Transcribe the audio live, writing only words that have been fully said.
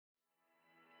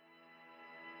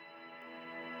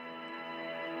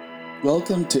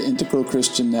Welcome to Integral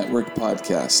Christian Network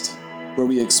Podcast, where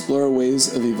we explore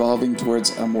ways of evolving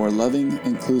towards a more loving,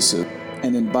 inclusive,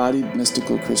 and embodied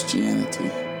mystical Christianity.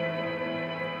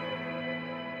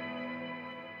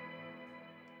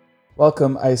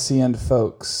 Welcome, ICN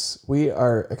folks. We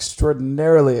are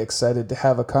extraordinarily excited to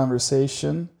have a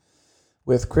conversation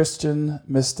with Christian,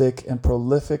 mystic, and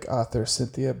prolific author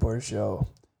Cynthia Bourgeault,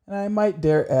 and I might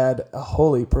dare add a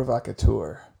holy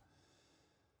provocateur.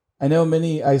 I know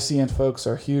many ICN folks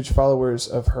are huge followers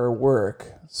of her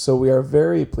work, so we are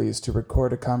very pleased to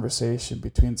record a conversation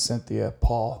between Cynthia,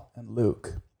 Paul, and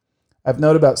Luke. I've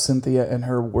known about Cynthia and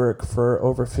her work for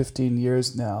over 15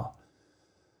 years now,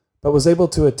 but was able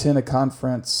to attend a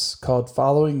conference called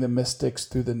Following the Mystics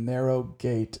Through the Narrow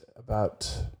Gate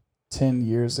about 10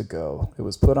 years ago. It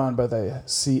was put on by the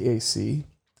CAC,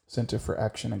 Center for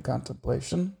Action and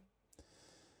Contemplation.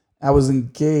 I was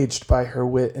engaged by her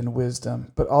wit and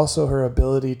wisdom, but also her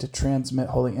ability to transmit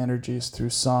holy energies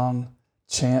through song,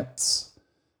 chants,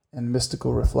 and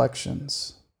mystical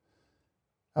reflections.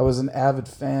 I was an avid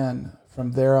fan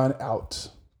from there on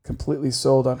out, completely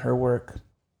sold on her work,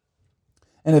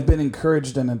 and have been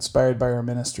encouraged and inspired by her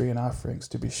ministry and offerings,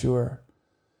 to be sure.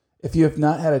 If you have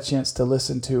not had a chance to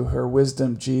listen to her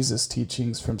Wisdom Jesus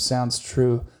teachings from Sounds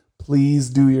True, please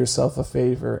do yourself a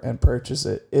favor and purchase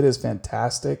it. It is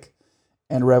fantastic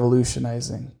and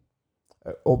revolutionizing.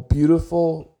 A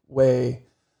beautiful way,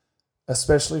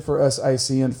 especially for us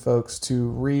ICN folks, to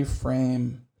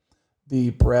reframe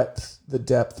the breadth, the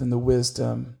depth, and the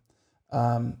wisdom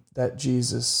that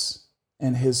Jesus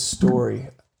and his story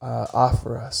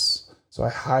offer us. So I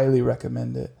highly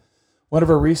recommend it. One of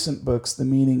her recent books, The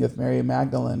Meaning of Mary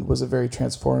Magdalene, was a very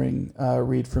transforming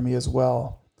read for me as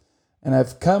well. And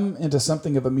I've come into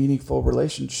something of a meaningful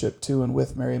relationship to and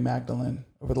with Mary Magdalene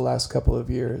over the last couple of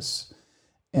years.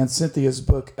 And Cynthia's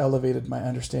book elevated my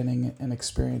understanding and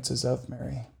experiences of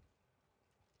Mary.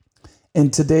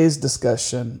 In today's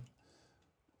discussion,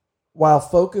 while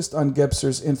focused on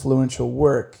Gebser's influential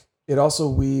work, it also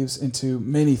weaves into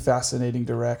many fascinating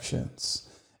directions.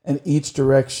 And each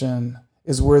direction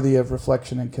is worthy of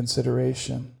reflection and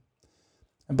consideration.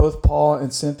 And both Paul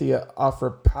and Cynthia offer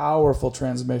powerful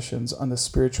transmissions on the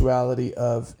spirituality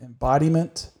of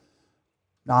embodiment,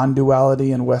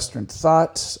 non-duality in Western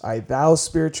thought, I-thou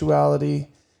spirituality,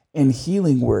 and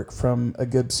healing work from a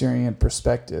Gebserian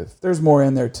perspective. There's more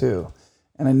in there too,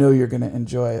 and I know you're going to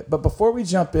enjoy it. But before we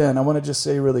jump in, I want to just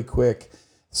say really quick,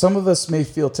 some of us may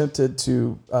feel tempted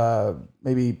to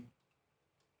maybe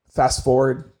fast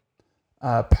forward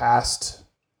past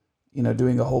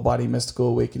doing a whole body mystical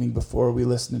awakening before we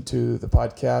listen to the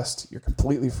podcast. You're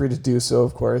completely free to do so,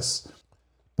 of course.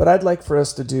 But I'd like for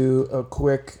us to do a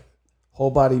quick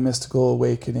whole body mystical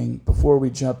awakening before we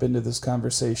jump into this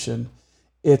conversation.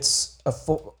 It's a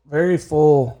very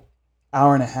full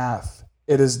hour and a half.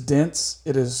 It is dense.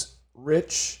 It is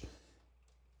rich.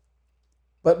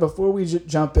 But before we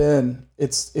jump in,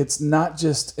 it's not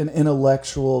just an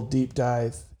intellectual deep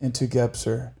dive into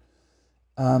Gebser.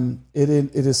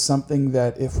 It is something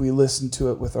that if we listen to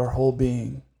it with our whole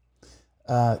being,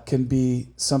 can be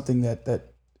something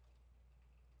that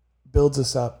builds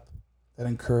us up, that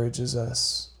encourages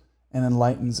us and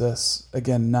enlightens us,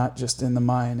 again, not just in the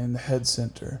mind, in the head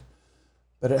center,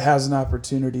 but it has an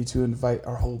opportunity to invite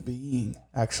our whole being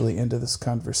actually into this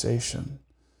conversation.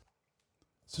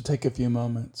 So take a few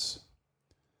moments.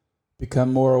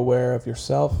 Become more aware of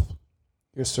yourself,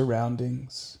 your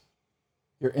surroundings,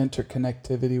 your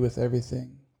interconnectivity with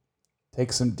everything.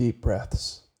 Take some deep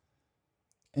breaths.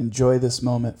 Enjoy this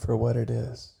moment for what it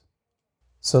is.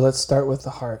 So let's start with the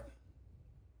heart.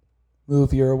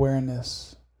 Move your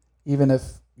awareness. Even if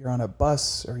you're on a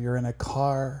bus or you're in a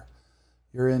car,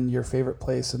 you're in your favorite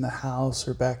place in the house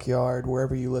or backyard,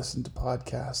 wherever you listen to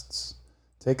podcasts,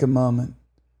 take a moment.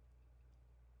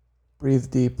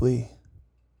 Breathe deeply.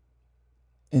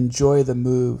 Enjoy the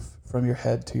move from your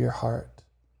head to your heart.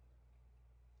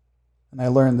 And I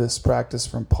learned this practice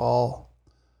from Paul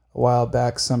a while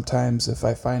back. Sometimes if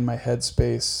I find my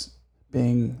headspace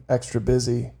being extra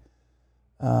busy,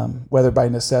 whether by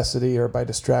necessity or by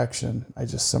distraction, I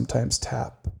just sometimes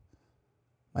tap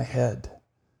my head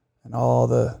and all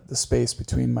the space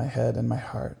between my head and my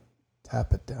heart.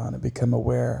 Tap it down and become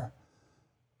aware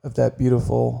of that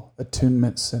beautiful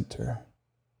attunement center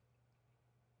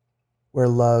where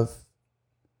love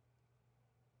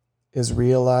is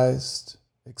realized,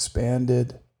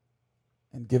 expanded,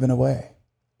 and given away.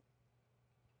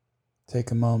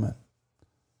 Take a moment.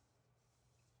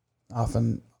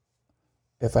 Often,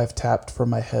 if I've tapped from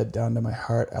my head down to my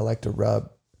heart, I like to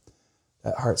rub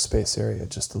that heart space area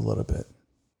just a little bit.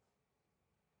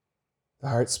 The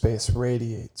heart space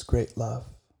radiates great love.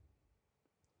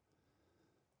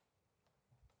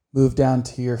 Move down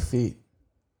to your feet,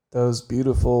 those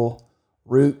beautiful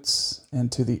roots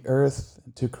into the earth,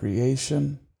 into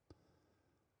creation,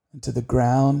 into the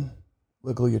ground.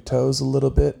 Wiggle your toes a little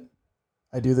bit.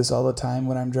 I do this all the time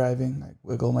when I'm driving. I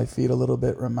wiggle my feet a little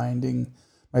bit, reminding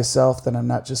myself that I'm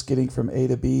not just getting from A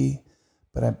to B,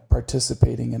 but I'm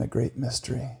participating in a great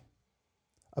mystery,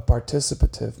 a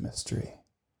participative mystery.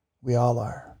 We all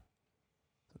are.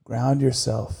 Ground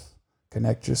yourself,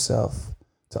 connect yourself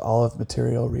to all of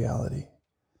material reality.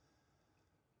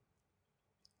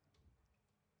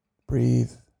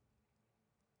 Breathe.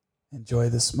 Enjoy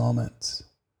this moment.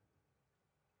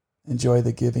 Enjoy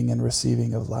the giving and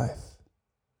receiving of life.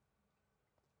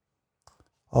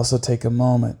 Also take a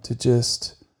moment to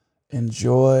just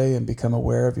enjoy and become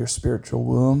aware of your spiritual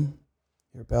womb,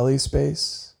 your belly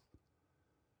space.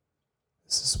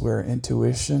 This is where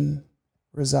intuition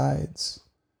resides.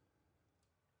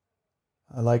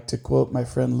 I like to quote my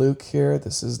friend Luke here.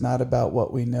 This is not about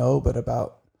what we know, but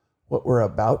about what we're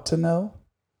about to know.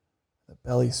 The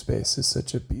belly space is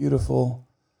such a beautiful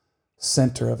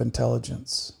center of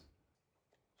intelligence,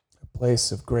 a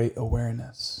place of great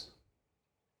awareness.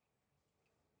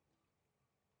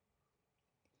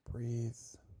 Breathe.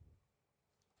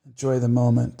 Enjoy the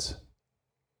moment.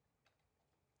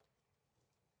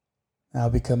 Now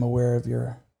become aware of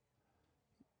your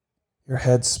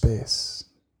head space,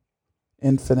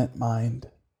 infinite mind,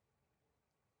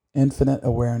 infinite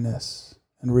awareness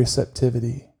and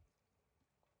receptivity.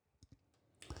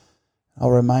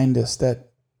 I'll remind us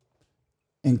that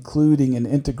including and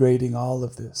integrating all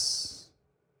of this,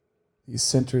 these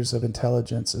centers of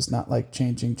intelligence, is not like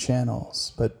changing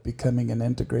channels, but becoming an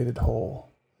integrated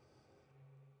whole,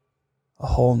 a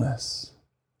wholeness.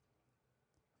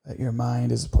 That your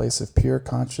mind is a place of pure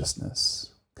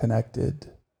consciousness,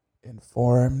 connected,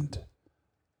 informed,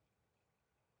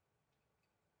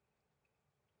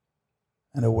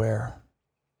 and aware.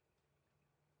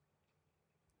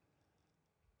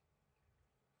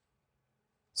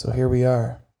 So here we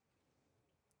are.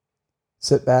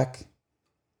 Sit back,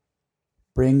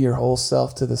 bring your whole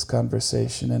self to this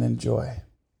conversation and enjoy.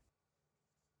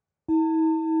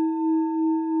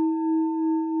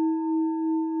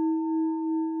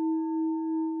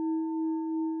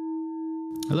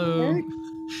 Hello. Hey,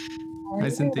 how are Hi,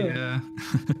 you? Cynthia.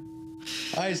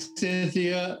 Hi,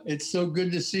 Cynthia. It's so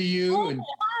good to see you. And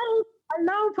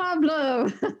Hello,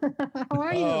 Pablo. How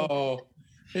are you? oh,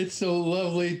 it's so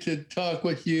lovely to talk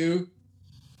with you.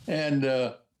 And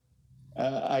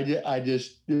I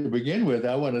just to begin with,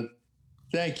 I want to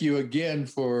thank you again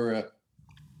for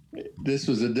this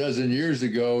was a dozen years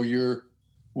ago. Your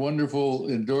wonderful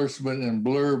endorsement and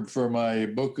blurb for my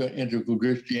book, Integral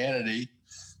Christianity.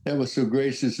 That was so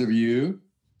gracious of you.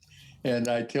 And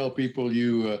I tell people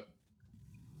you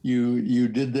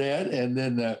did that, and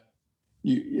then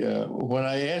when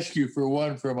I asked you for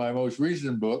one for my most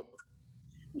recent book,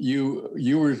 you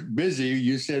were busy.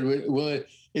 You said, "Well,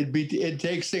 it'd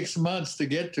take 6 months to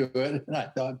get to it," and I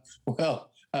thought,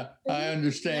 well, I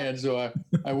understand. So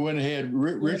I went ahead.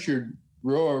 Richard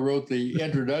Rohr wrote the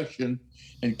introduction,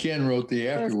 and Ken wrote the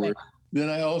afterword. Then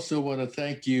I also want to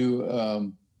thank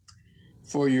you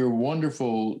for your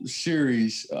wonderful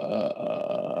series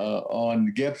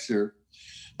on Gebser.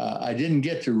 I didn't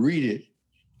get to read it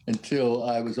until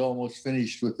I was almost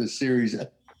finished with the series.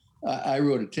 I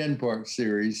wrote a 10-part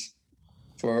series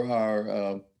for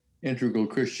our Integral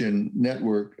Christian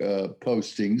Network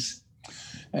postings,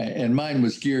 and mine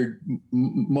was geared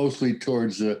mostly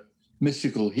towards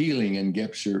mystical healing in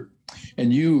Gebser.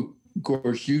 And you, of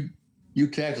course, you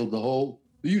tackled the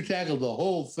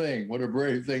whole thing. What a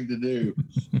brave thing to do!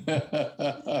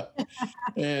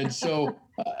 And so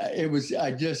it was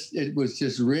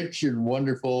just rich and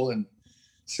wonderful, and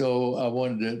so I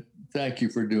wanted to thank you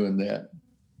for doing that.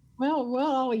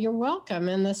 Well, you're welcome.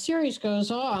 And the series goes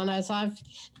on as I'm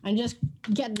just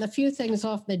getting a few things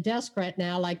off the desk right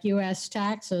now, like U.S.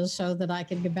 taxes, so that I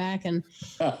can go back and,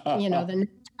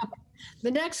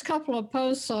 the next couple of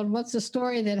posts on what's a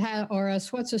story that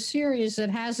what's a series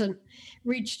that hasn't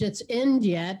reached its end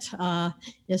yet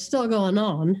is still going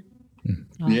on.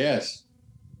 Yes.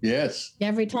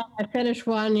 Every time I finish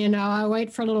one, I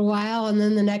wait for a little while, and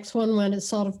then the next one, when it's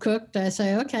sort of cooked, I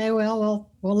say, okay, well,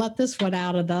 we'll let this one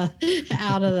out of the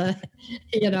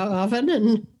oven.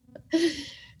 And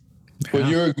well,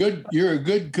 you're a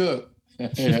good cook.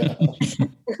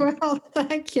 Well,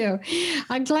 thank you.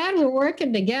 I'm glad we're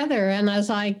working together. And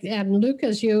and Luke,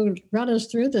 as you run us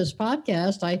through this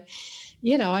podcast, I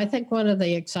think one of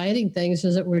the exciting things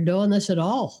is that we're doing this at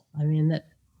all. I mean,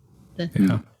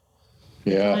 Yeah.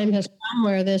 Yeah. Time has come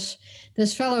where this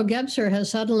fellow Gebser has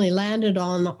suddenly landed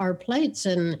on our plates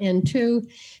in two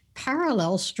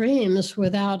parallel streams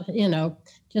without,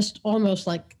 just almost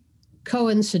like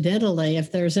coincidentally,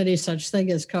 if there's any such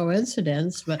thing as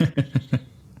coincidence, but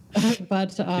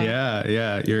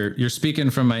yeah, you're speaking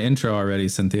from my intro already,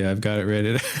 Cynthia. I've got it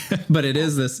ready but it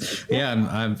is this.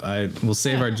 Yeah, I will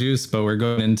save our juice, but we're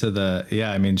going into the.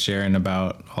 Yeah, I mean, sharing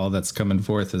about all that's coming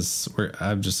forth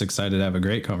I'm just excited to have a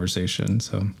great conversation.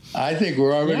 So I think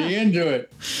we're already into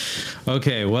it.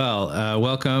 Okay, well,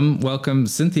 welcome,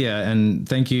 Cynthia, and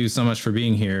thank you so much for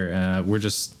being here. We're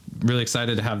just really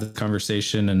excited to have this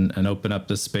conversation and open up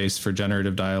this space for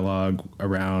generative dialogue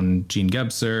around Jean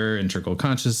Gebser, integral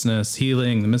consciousness,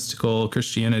 healing, the mystical,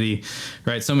 Christianity,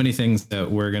 right? So many things that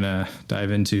we're gonna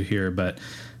dive into here, but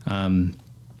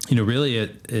really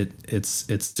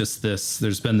it's just this.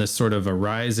 There's been this sort of a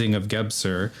rising of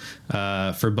Gebser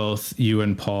for both you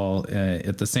and Paul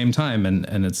at the same time,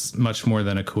 and it's much more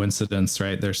than a coincidence,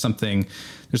 right? There's something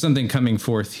coming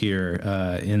forth here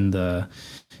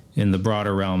in the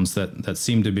broader realms that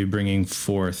seem to be bringing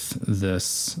forth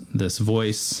this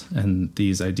voice and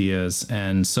these ideas.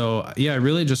 And so, I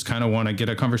really just kind of want to get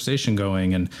a conversation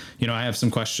going. And, I have some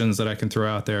questions that I can throw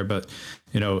out there, but,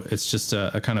 it's just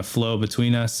a kind of flow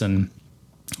between us.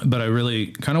 But I really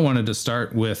kind of wanted to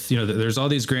start with, there's all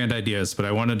these grand ideas, but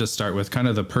I wanted to start with kind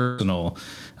of the personal,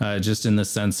 just in the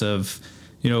sense of,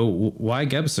 why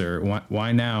Gebser?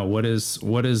 Why now? What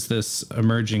is this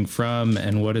emerging from,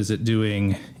 and what is it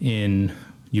doing in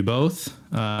you both?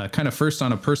 Kind of first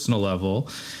on a personal level,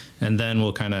 and then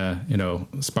we'll kind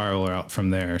of spiral out from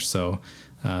there. So,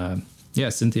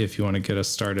 Cynthia, if you want to get us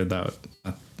started,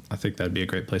 I think that'd be a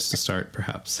great place to start,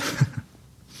 perhaps.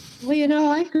 Well,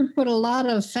 I could put a lot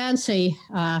of fancy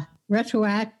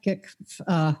retroactive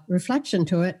reflection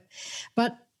to it,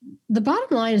 but the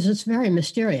bottom line is it's very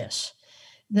mysterious.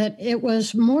 That it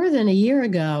was more than a year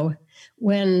ago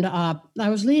when I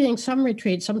was leading some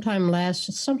retreat sometime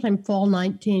fall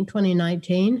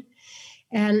 2019.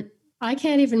 And I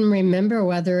can't even remember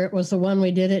whether it was the one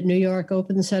we did at New York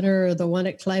Open Center or the one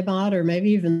at Claymont or maybe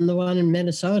even the one in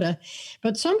Minnesota.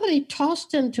 But somebody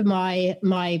tossed into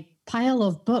my pile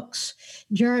of books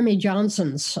Jeremy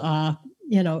Johnson's,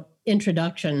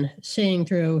 introduction, Seeing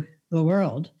Through the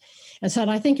World, and said,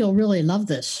 I think you'll really love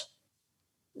this.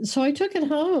 So I took it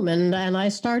home and I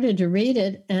started to read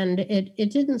it, and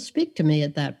it didn't speak to me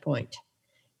at that point.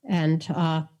 And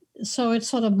so it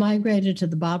sort of migrated to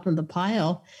the bottom of the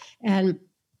pile. And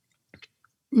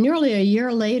nearly a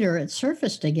year later, it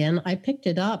surfaced again. I picked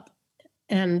it up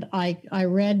and I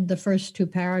read the first two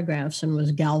paragraphs and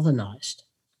was galvanized.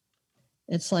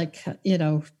 It's like,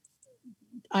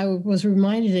 I was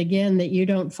reminded again that you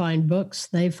don't find books,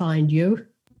 they find you.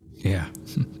 Yeah.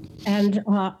 And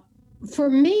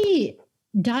for me,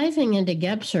 diving into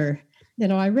Gebser,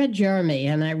 I read Jeremy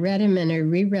and I read him and I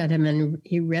reread him and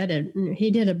he read it. And he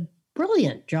did a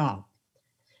brilliant job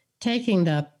taking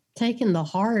the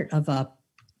heart of a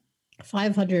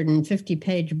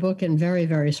 550-page book in very,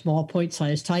 very small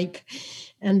point-sized type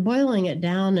and boiling it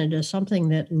down into something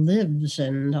that lives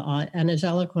and is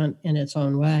eloquent in its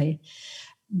own way.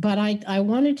 But I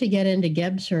wanted to get into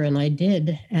Gebser, and I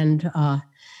did. And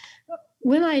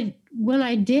when I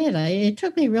did, it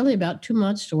took me really about 2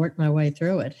 months to work my way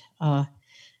through it.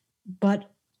 But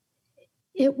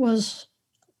it was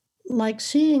like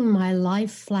seeing my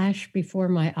life flash before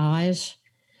my eyes.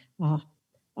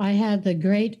 I had the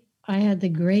great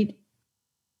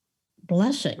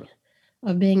blessing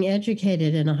of being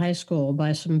educated in a high school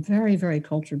by some very, very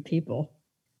cultured people,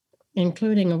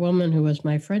 including a woman who was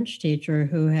my French teacher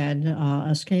who had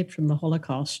escaped from the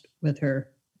Holocaust with her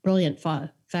brilliant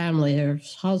family. Her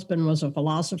husband was a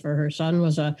philosopher. Her son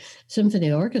was a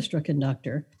symphony orchestra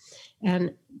conductor.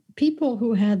 And people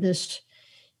who had this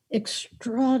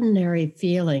extraordinary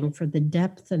feeling for the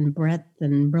depth and breadth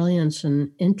and brilliance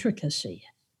and intricacy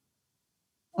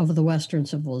of the Western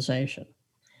civilization.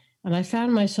 And I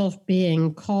found myself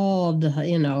being called,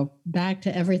 back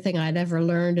to everything I'd ever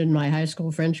learned in my high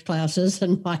school French classes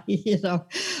and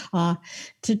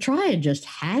to try and just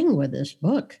hang with this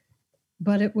book.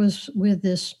 But it was with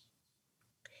this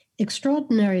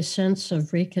extraordinary sense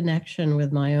of reconnection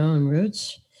with my own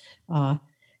roots,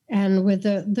 and with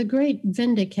the great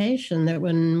vindication that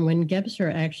when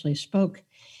Gebser actually spoke,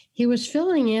 he was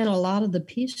filling in a lot of the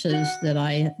pieces that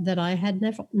I had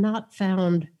not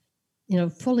found,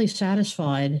 fully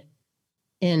satisfied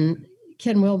in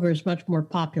Ken Wilber's much more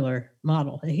popular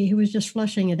model. He was just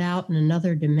fleshing it out in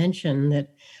another dimension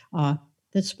that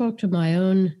spoke to my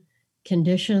own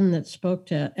condition, that spoke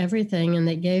to everything, and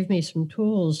that gave me some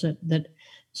tools that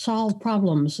solve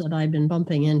problems that I've been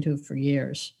bumping into for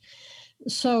years.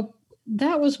 So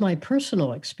that was my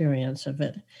personal experience of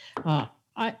it.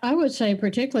 I would say,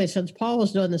 particularly since Paul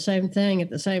was doing the same thing at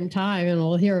the same time, and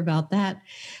we'll hear about that,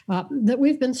 that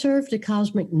we've been served a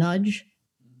cosmic nudge.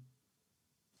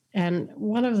 And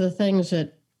one of the things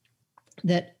that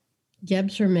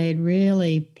Gebser made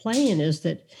really plain is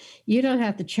that you don't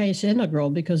have to chase integral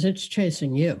because it's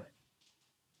chasing you.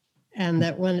 And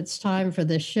that when it's time for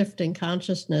this shift in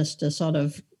consciousness to sort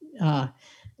of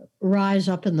rise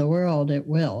up in the world, it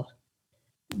will.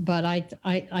 But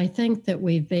I think that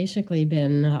we've basically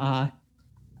been, the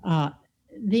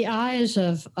eyes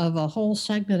of a whole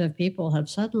segment of people have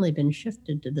suddenly been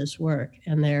shifted to this work,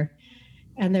 and they're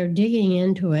digging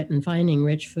into it and finding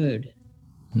rich food.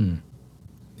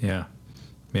 Yeah,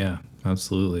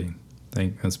 absolutely.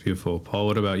 That's beautiful. Paul,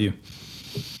 what about you?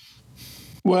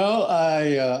 Well,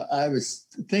 I was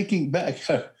thinking back.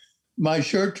 My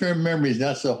short-term memory is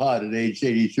not so hot at age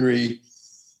 83,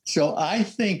 so I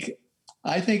think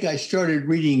I started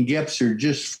reading Gebser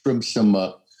just from some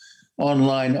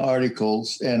online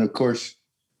articles, and of course,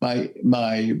 my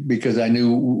because I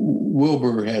knew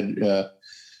Wilbur had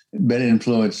been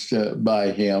influenced by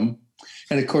him,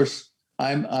 and of course,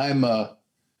 I'm a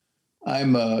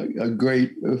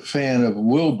great fan of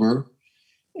Wilbur,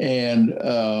 and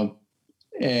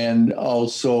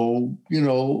also,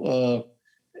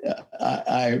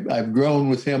 I've grown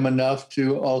with him enough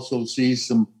to also see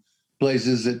some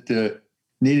places that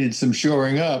needed some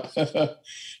shoring up,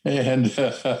 and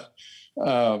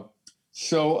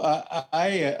so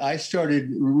I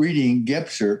started reading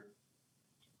Gebser,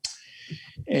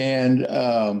 and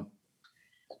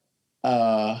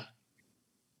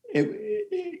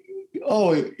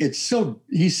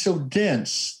he's so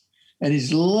dense, and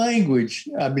his language.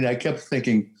 I mean, I kept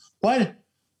thinking, why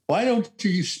don't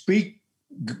you speak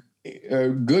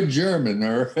good German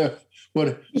or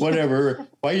whatever?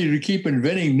 Why you keep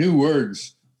inventing new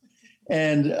words?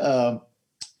 And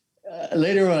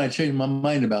later on, I changed my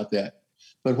mind about that.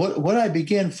 But what I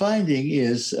began finding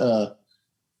is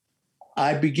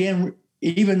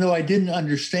even though I didn't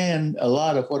understand a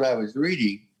lot of what I was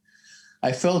reading,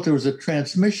 I felt there was a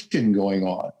transmission going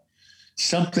on.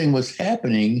 Something was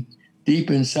happening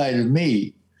deep inside of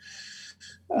me.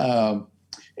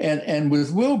 And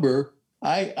with Wilbur,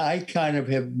 I kind of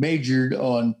have majored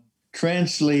on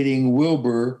translating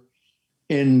Wilbur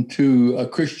into a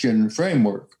Christian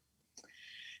framework.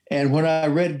 And when I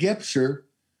read Gebser,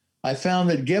 I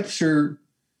found that Gebser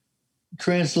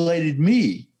translated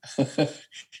me.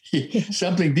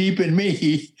 Something deep in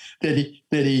me that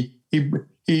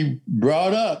he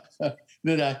brought up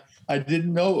that I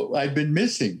didn't know I'd been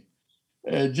missing.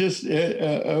 Just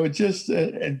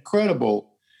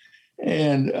incredible.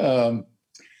 And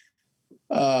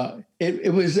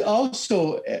it was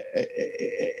also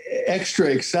extra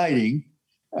exciting.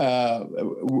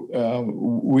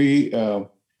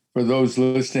 For those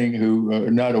listening who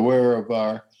are not aware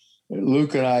of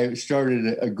Luke and I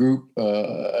started a group,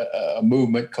 a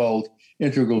movement called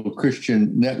Integral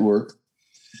Christian Network,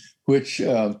 which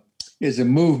is a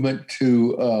movement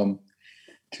to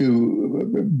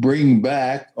bring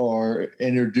back or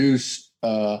introduce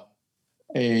a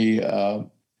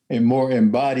more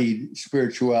embodied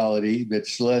spirituality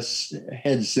that's less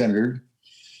head-centered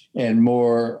and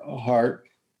more heart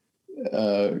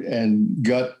and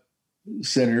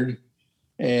gut-centered,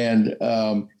 and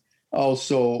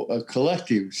also a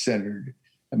collective-centered.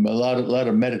 A lot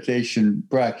of meditation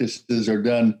practices are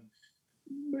done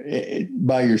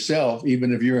by yourself,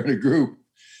 even if you're in a group.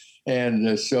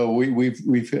 And so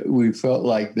we felt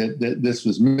like that this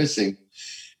was missing,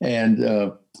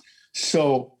 and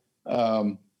so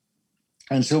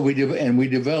we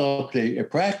developed a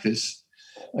practice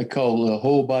called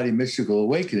Whole Body Mystical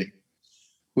Awakening,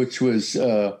 which was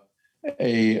a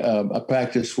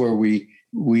practice where we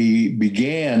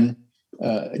began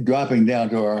dropping down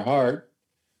to our heart,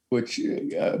 which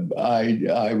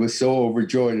I was so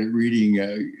overjoyed at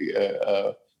reading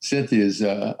Cynthia's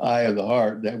Eye of the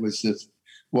Heart. That was just,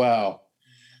 wow.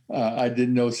 I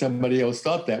didn't know somebody else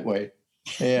thought that way.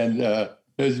 And it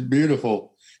was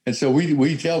beautiful. And so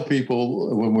we tell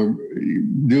people when we're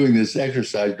doing this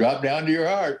exercise, drop down to your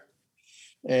heart.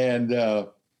 And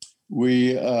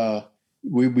we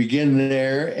begin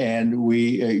there, and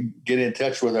we get in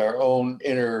touch with our own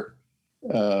inner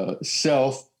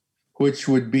self, which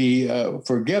would be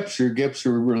for Gebser.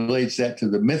 Gebser relates that to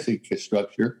the mythic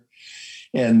structure.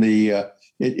 And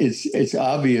it's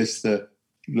obvious the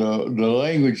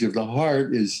language of the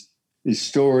heart is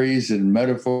stories and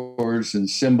metaphors and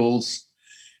symbols,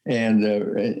 and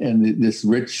this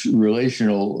rich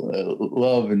relational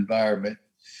love environment.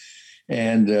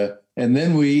 And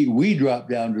then we drop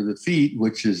down to the feet,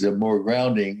 which is a more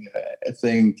grounding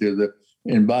thing to the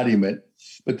embodiment.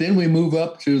 But then we move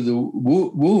up to the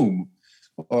womb,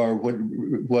 or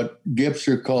what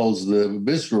Gebser calls the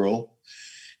visceral,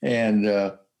 and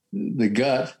the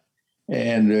gut,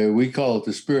 and we call it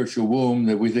the spiritual womb.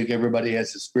 That we think everybody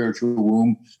has a spiritual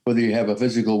womb, whether you have a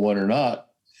physical one or not,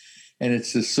 and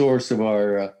it's the source of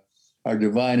our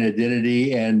divine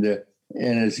identity. And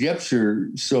as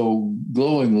Gebser so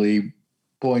glowingly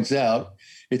points out,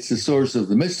 it's the source of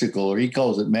the mystical, or he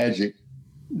calls it magic.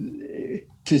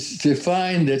 To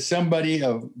find that somebody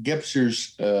of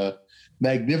Gebser's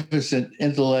magnificent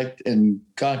intellect and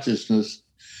consciousness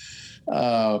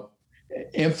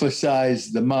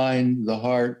emphasize the mind, the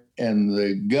heart, and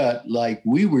the gut like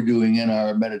we were doing in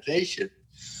our meditation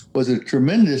was a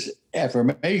tremendous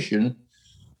affirmation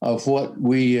of what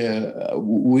we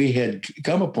had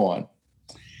come upon.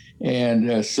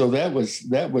 And so that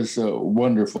was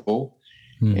wonderful.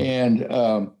 And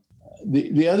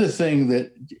the other thing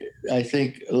that I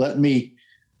think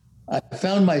I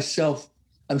found myself,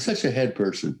 I'm such a head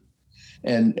person,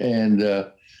 and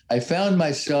I found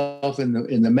myself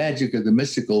in the magic of the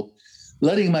mystical,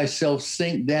 letting myself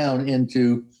sink down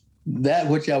into that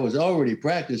which I was already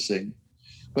practicing,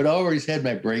 but I always had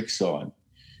my brakes on.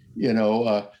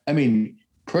 I mean,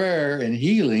 prayer and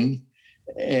healing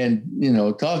and,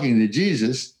 talking to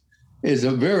Jesus is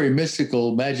a very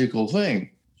mystical, magical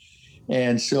thing.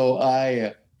 And so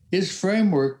his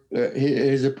framework,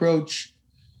 his approach,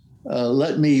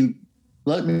 let me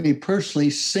personally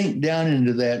sink down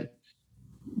into that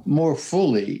more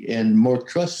fully and more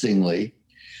trustingly.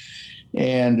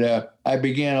 And I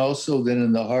began also then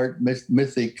in the heart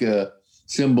mythic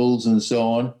symbols and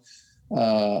so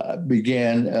on,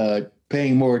 began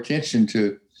paying more attention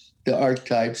to the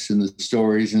archetypes and the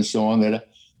stories and so on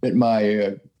that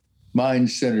my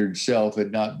mind-centered self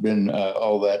had not been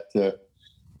all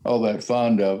that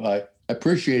fond of. I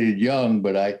appreciated Jung,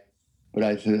 but I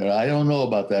said, I don't know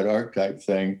about that archetype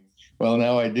thing. Well,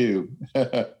 now I do.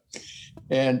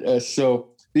 And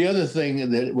so the other thing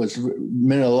that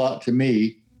meant a lot to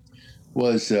me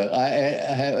was I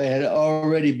had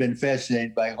already been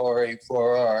fascinated by Jorge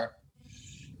Ferrer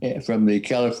from the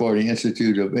California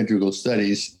Institute of Integral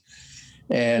Studies.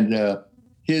 And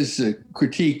his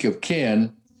critique of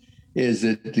Ken is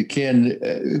that the Ken,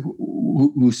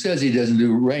 who says he doesn't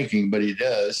do ranking, but he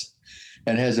does,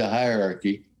 and has a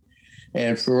hierarchy.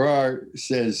 And Ferrer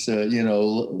says,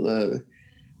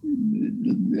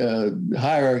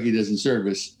 hierarchy doesn't serve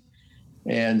us.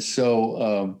 And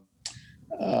so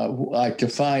to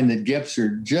find that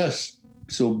Gebser just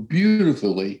so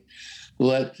beautifully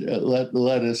let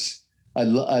us. I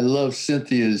love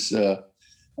Cynthia's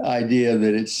idea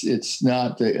that it's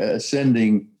not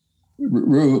ascending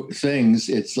things.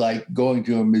 It's like going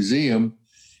to a museum,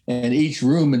 and each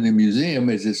room in the museum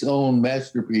is its own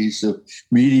masterpiece of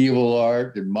medieval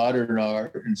art and modern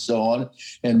art and so on.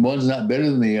 And one's not better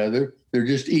than the other. They're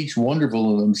just each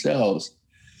wonderful in themselves.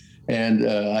 And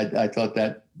I thought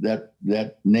that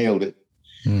nailed it.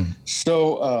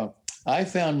 So I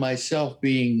found myself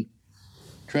being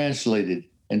translated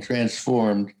and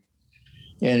transformed,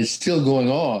 and it's still going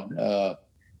on.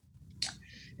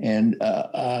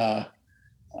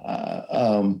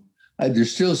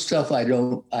 There's still stuff I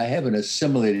haven't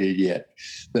assimilated yet.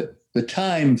 But the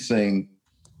time thing,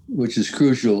 which is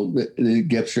crucial, that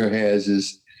Gebser has,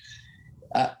 is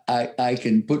I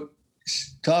can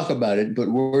talk about it, put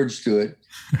words to it,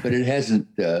 but it hasn't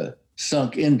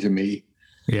sunk into me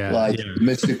the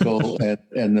mystical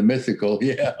and the mythical.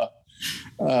 Yeah.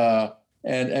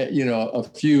 A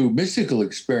few mystical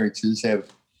experiences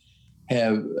have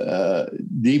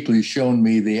deeply shown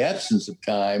me the absence of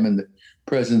time and the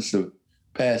presence of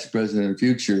past, present, and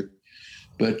future.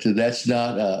 But that's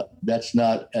not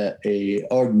a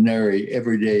ordinary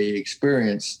everyday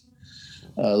experience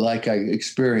like I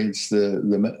experienced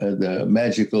the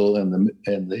magical and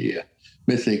the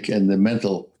mythic and the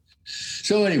mental.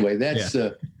 So anyway,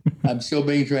 I'm still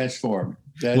being transformed.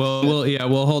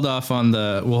 We'll hold off on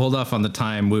the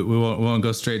time. We won't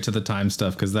go straight to the time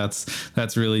stuff, because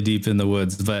that's really deep in the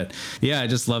woods. But yeah, I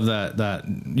just love that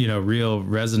real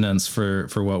resonance for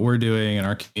what we're doing in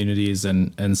our communities,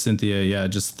 and Cynthia, yeah,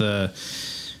 just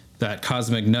that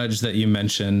cosmic nudge that you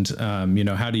mentioned.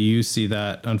 How do you see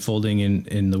that unfolding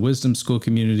in the Wisdom School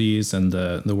communities and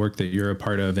the work that you're a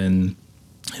part of in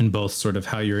both sort of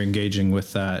how you're engaging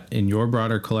with that in your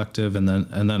broader collective, and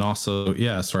then also,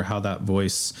 sort of how that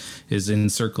voice is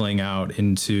encircling out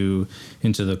into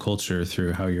the culture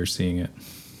through how you're seeing it?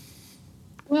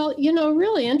 Well,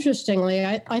 really interestingly,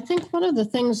 I think one of the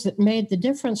things that made the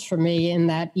difference for me in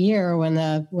that year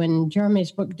when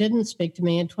Jeremy's book didn't speak to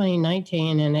me in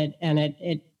 2019 and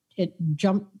it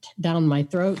jumped down my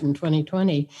throat in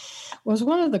 2020 was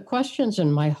one of the questions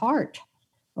in my heart.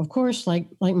 Of course, like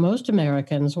most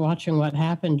Americans watching what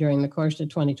happened during the course of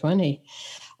 2020,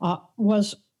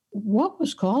 was what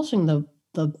was causing the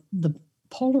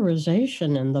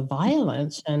polarization and the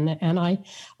violence, and I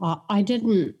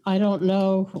don't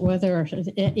know whether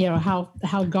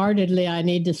how guardedly I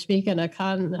need to speak in a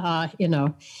in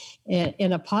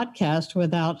a podcast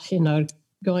without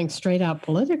going straight out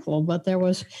political, but there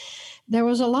was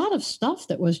a lot of stuff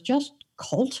that was just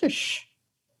cultish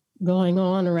going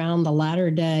on around the latter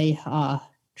day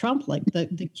Trump, like the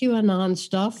QAnon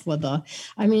stuff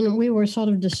we were sort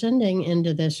of descending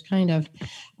into this kind of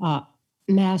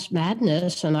mass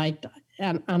madness, and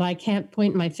I can't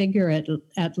point my finger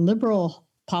at liberal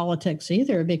politics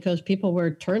either, because people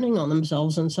were turning on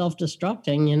themselves and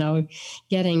self-destructing,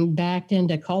 getting backed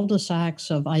into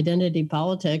cul-de-sacs of identity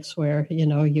politics where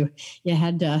you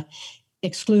had to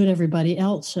exclude everybody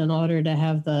else in order to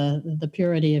have the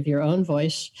purity of your own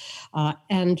voice,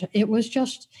 and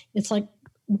it's like,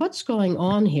 what's going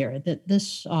on here? That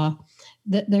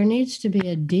there needs to be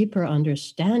a deeper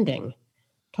understanding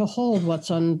to hold what's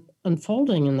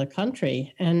unfolding in the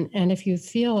country. And if you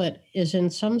feel it is in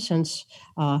some sense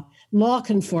law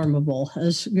conformable,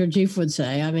 as Gurdjieff would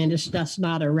say, it's just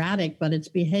not erratic, but it's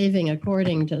behaving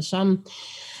according to some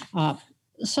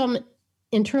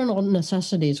internal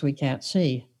necessities we can't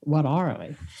see. What are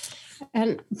they?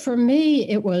 And for me,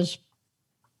 it was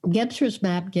Gebser's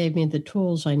map gave me the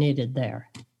tools I needed there,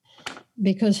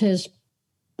 because his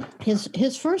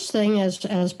first thing,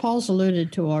 as Paul's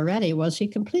alluded to already, was he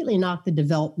completely knocked the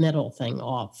developmental thing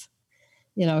off.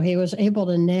 He was able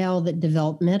to nail that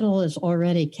developmental is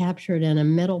already captured in a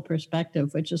middle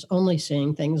perspective, which is only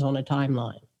seeing things on a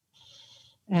timeline.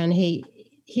 And he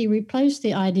replaced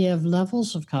the idea of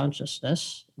levels of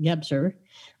consciousness, Gebser,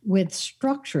 with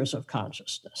structures of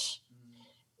consciousness,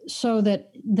 so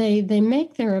that they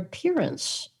make their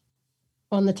appearance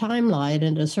on the timeline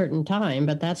at a certain time,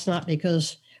 but that's not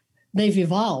because they've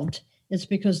evolved. It's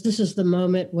because this is the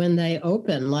moment when they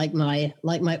open, like my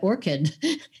orchid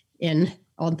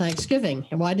on Thanksgiving.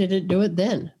 And why did it do it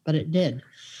then? But it did.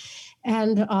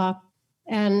 And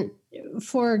in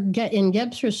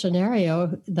Gebser's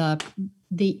scenario,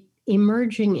 the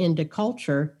emerging into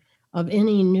culture of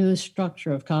any new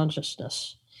structure of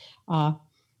consciousness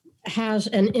has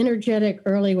an energetic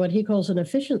early, what he calls an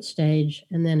efficient stage,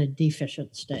 and then a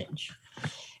deficient stage.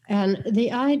 And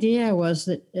the idea was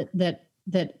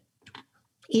that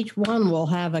each one will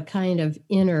have a kind of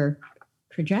inner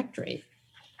trajectory,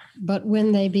 but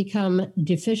when they become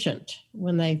deficient,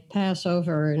 when they pass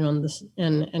over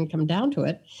and come down to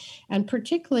it, and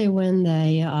particularly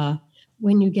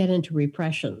when you get into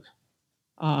repression,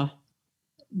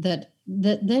 that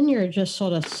then you're just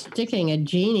sort of sticking a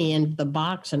genie into the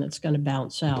box and it's going to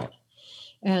bounce out.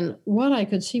 And what I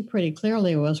could see pretty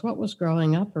clearly was what was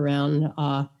growing up around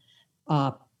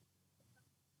the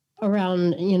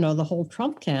whole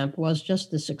Trump camp was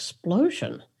just this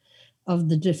explosion of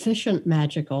the deficient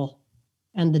magical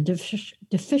and the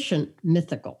deficient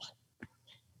mythical.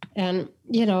 And,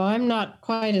 I'm not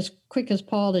quite as quick as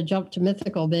Paul to jump to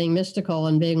mythical being mystical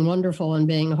and being wonderful and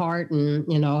being heart. And,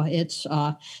 it's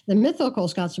the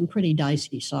mythical's got some pretty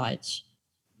dicey sides,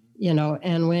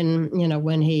 and when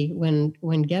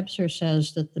Gebser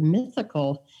says that the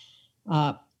mythical,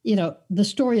 the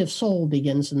story of soul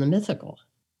begins in the mythical.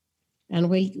 And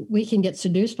we can get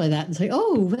seduced by that and say,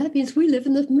 oh, that means we live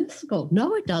in the mythical.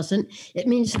 No, it doesn't. It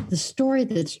means the story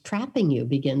that's trapping you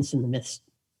begins in the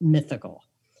mythical.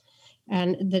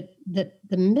 And that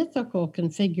the mythical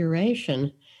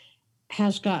configuration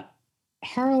has got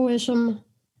heroism,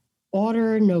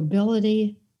 order,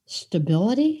 nobility,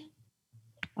 stability,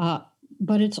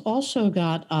 but it's also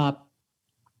got,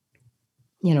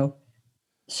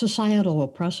 societal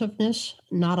oppressiveness,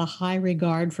 not a high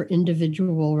regard for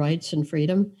individual rights and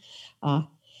freedom.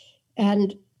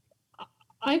 And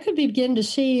I could begin to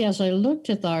see, as I looked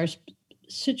at our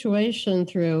situation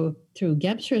through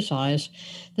Gebser's eyes,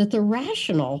 that the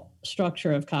rational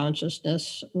structure of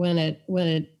consciousness, when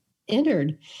it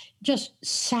entered, just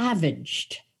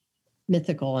savaged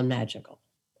mythical and magical.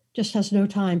 Just has no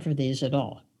time for these at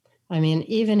all.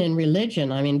 Even in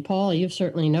religion, Paul, you've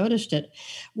certainly noticed it.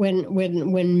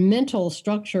 When mental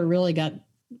structure really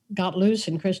got loose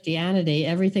in Christianity,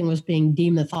 everything was being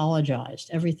demythologized.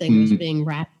 Everything was being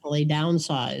rationally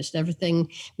downsized. Everything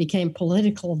became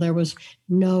political. There was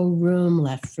no room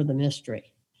left for the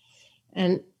mystery.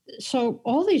 And so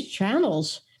all these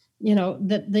channels,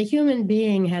 that the human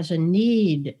being has a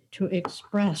need to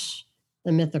express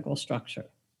the mythical structure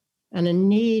and a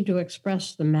need to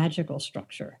express the magical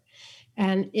structure.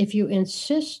 And if you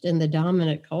insist in the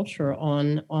dominant culture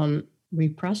on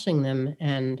repressing them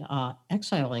and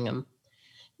exiling them,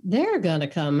 they're going to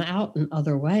come out in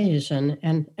other ways.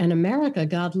 And America,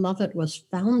 God love it, was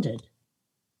founded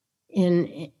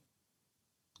in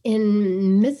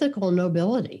mythical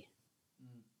nobility,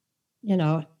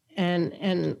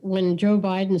 and when Joe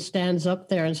Biden stands up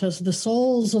there and says the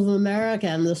souls of America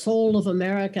and the soul of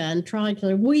America and trying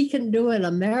to, we can do it,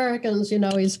 Americans,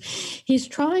 he's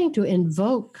trying to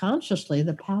invoke consciously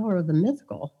the power of the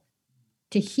mythical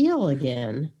to heal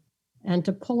again and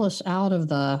to pull us out of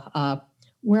the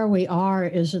where we are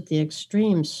is at the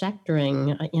extreme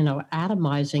sectoring,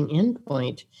 atomizing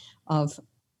endpoint of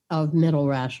middle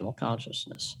rational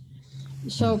consciousness.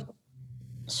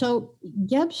 So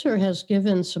Gebser has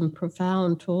given some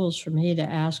profound tools for me to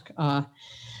ask,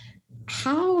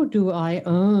 how do I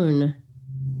own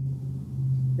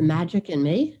the magic in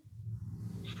me?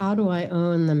 How do I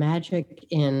own the magic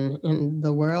in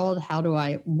the world?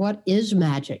 What is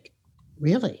magic,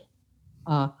 really?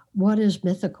 What is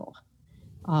mythical?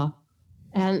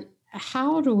 And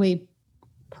how do we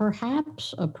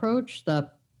perhaps approach the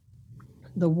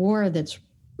war that's,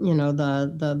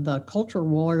 the culture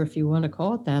war, if you want to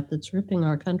call it that, that's ripping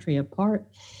our country apart,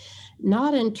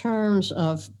 not in terms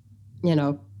of,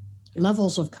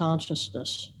 levels of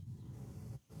consciousness,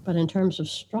 but in terms of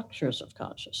structures of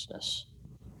consciousness,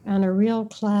 and a real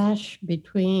clash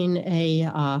between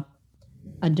a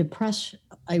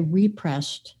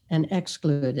repressed and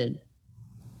excluded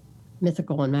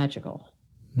mythical and magical,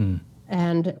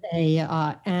 and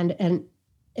an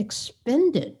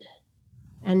expended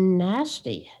and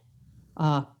nasty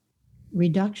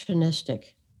reductionistic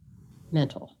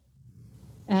mental.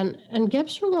 And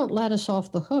Gebser won't let us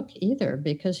off the hook either,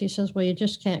 because he says, well, you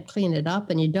just can't clean it up,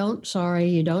 and you don't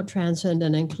transcend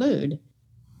and include.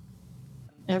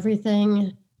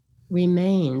 Everything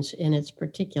remains in its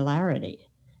particularity.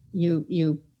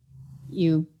 You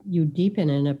deepen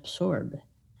and absorb.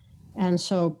 And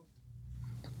so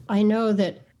I know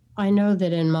that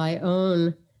in my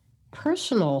own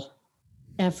personal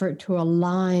effort to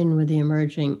align with the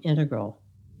emerging integral,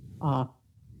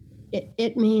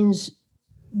 it means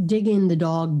digging the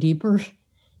dog deeper.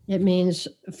 It means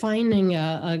finding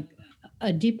a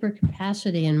deeper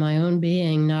capacity in my own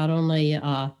being, not only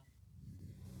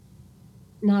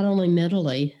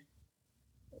mentally,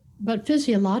 but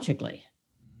physiologically,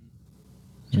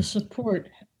 to support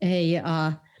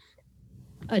a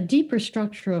deeper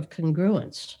structure of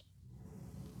congruence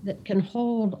that can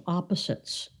hold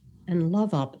opposites and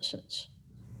love opposites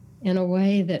in a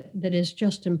way that is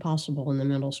just impossible in the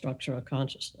mental structure of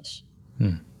consciousness.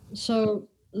 So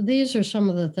these are some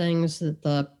of the things that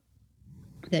the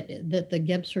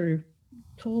Gebser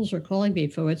tools are calling me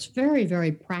for. It's very,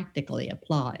 very practically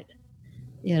applied.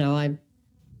 I'm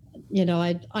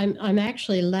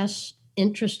actually less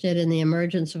interested in the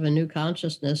emergence of a new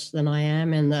consciousness than I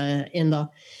am in the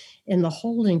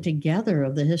holding together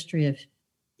of the history of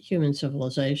human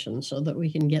civilization, so that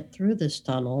we can get through this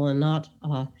tunnel and not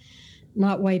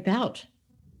wipe out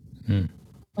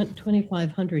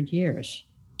 2,500 years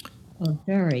of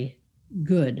very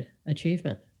good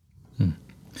achievement.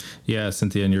 Yeah,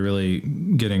 Cynthia, and you're really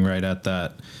getting right at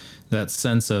that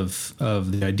sense of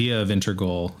the idea of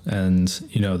integral, and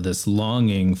this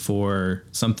longing for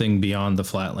something beyond the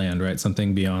flatland, right?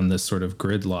 Something beyond this sort of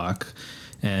gridlock,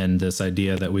 and this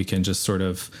idea that we can just sort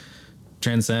of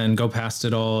transcend, go past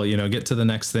it all, get to the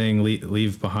next thing,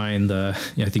 leave behind I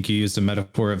think you used a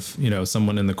metaphor of,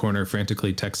 someone in the corner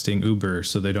frantically texting Uber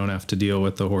so they don't have to deal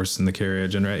with the horse and the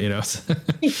carriage, and right. Yeah,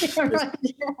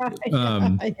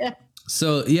 right. Yeah.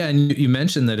 So, yeah. And you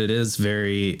mentioned that it is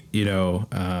very,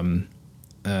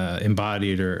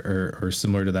 embodied or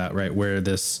similar to that, right? Where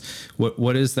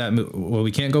what is that? Well,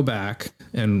 we can't go back,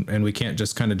 and we can't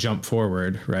just kind of jump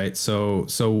forward, right? So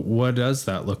what does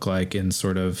that look like in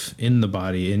the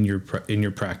body, in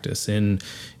your practice, in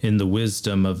the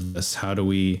wisdom of this? How do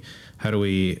we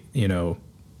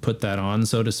put that on,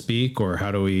 so to speak, or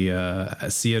how do we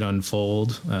see it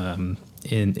unfold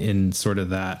in sort of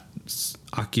that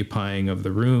occupying of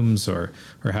the rooms, or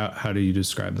how do you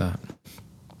describe that?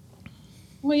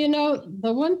 Well,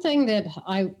 the one thing that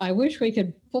I wish we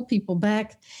could pull people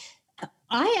back,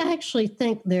 I actually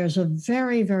think there's a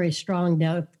very, very strong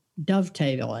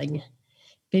dovetailing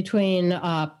between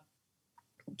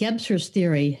Gebser's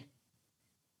theory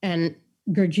and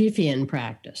Gurdjieffian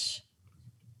practice.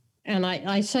 And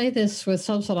I say this with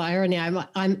some sort of irony.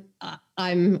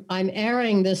 I'm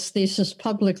airing this thesis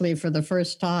publicly for the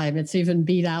first time. It's even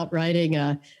beat out writing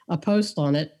a post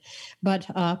on it. But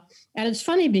and it's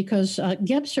funny because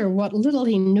Gebser, what little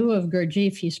he knew of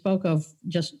Gurdjieff, he spoke of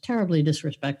just terribly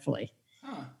disrespectfully.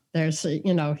 There's, he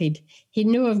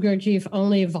knew of Gurdjieff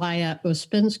only via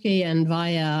Uspensky and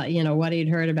via, what he'd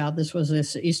heard about. This was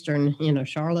this Eastern,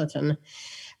 charlatan.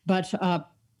 But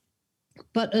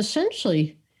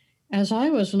essentially, as I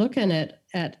was looking at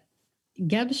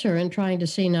Gebser and trying to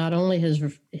see not only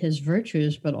his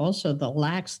virtues, but also the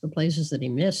lacks, the places that he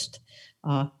missed,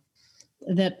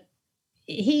 that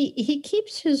he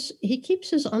keeps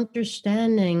his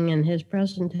understanding and his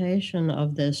presentation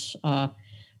of this,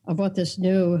 of what this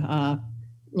new,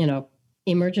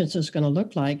 emergence is going to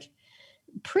look like,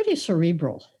 pretty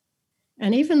cerebral.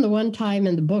 And even the one time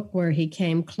in the book where he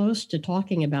came close to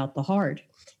talking about the heart,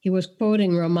 he was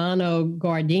quoting Romano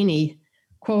Guardini,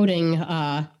 quoting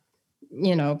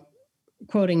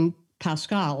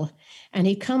Pascal, and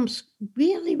he comes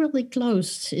really, really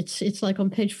close. It's like on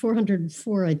page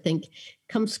 404, I think,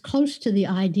 comes close to the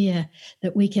idea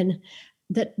that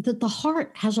that the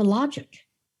heart has a logic.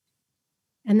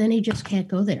 And then he just can't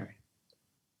go there.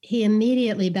 He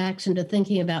immediately backs into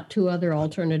thinking about two other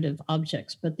alternative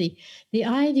objects. But the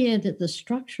idea that the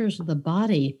structures of the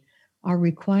body are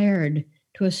required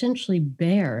to essentially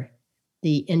bear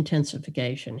the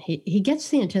intensification. He gets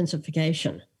the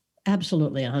intensification,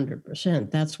 absolutely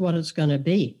 100%. That's what it's going to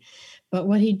be. But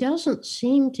what he doesn't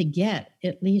seem to get,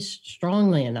 at least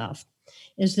strongly enough,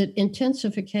 is that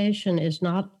intensification is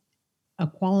not a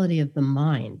quality of the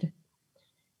mind.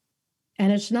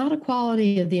 And it's not a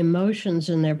quality of the emotions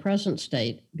in their present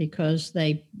state, because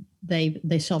they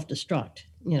self-destruct,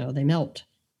 they melt,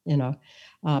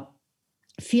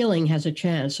 feeling has a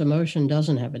chance, emotion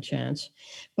doesn't have a chance.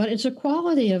 But it's a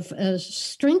quality of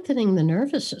strengthening the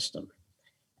nervous system,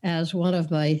 as one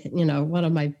of my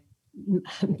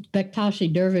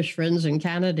Bektashi Dervish friends in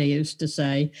Canada used to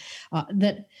say,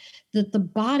 that the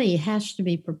body has to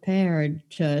be prepared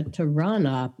to run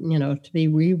up, to be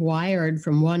rewired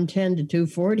from 110 to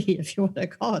 240, if you want to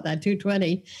call it that,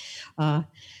 220,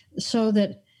 so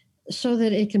that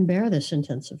it can bear this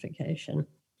intensification.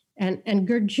 And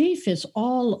Gurdjieff is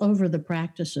all over the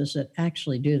practices that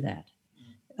actually do that.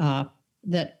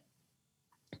 That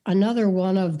another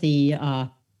one of the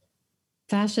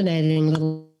fascinating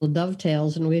little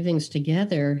dovetails and weavings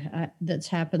together that's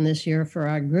happened this year for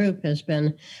our group has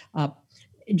been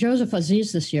Joseph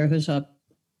Aziz this year, who's a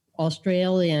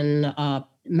Australian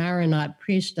Maronite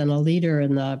priest and a leader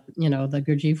in the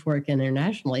Gurdjieff work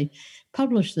internationally,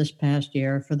 published this past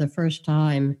year for the first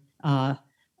time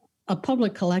a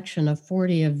public collection of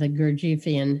 40 of the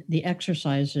Gurdjieffian, the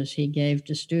exercises he gave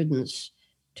to students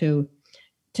to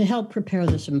help prepare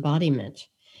this embodiment.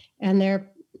 And they're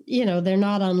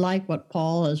not unlike what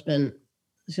Paul has been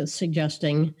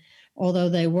suggesting, although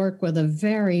they work with a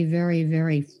very, very,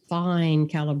 very fine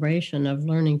calibration of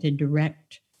learning to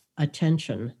direct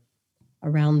attention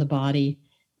around the body,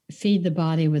 feed the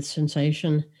body with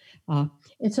sensation.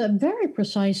 It's a very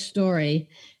precise story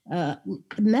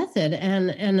method, and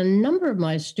a number of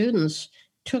my students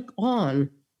took on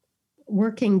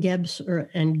working Gebser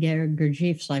and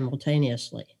Gurdjieff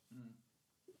simultaneously,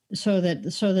 so that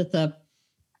the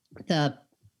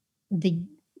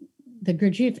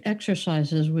Gurdjieff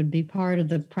exercises would be part of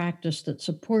the practice that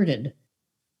supported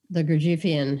the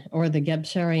Gurdjieffian or the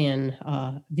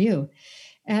Gebserian view.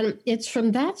 And it's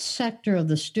from that sector of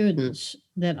the students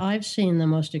that I've seen the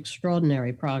most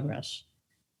extraordinary progress.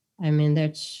 I mean,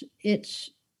 it's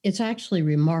actually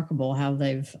remarkable how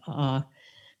they've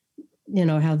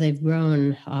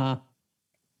grown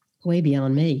way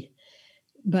beyond me.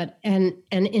 But and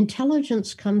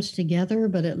intelligence comes together,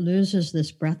 but it loses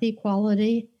this breathy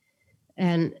quality,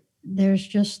 and there's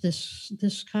just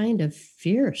this kind of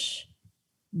fierce,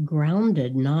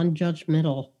 grounded,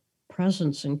 non-judgmental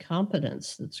presence and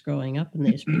competence that's growing up in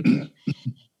these people.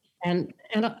 And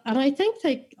I think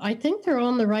they're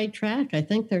on the right track. I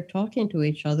think they're talking to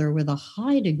each other with a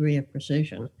high degree of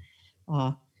precision,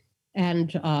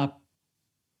 and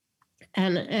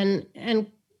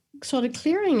sort of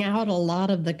clearing out a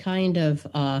lot of the kind of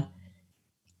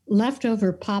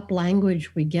leftover pop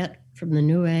language we get from the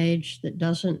New Age that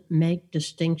doesn't make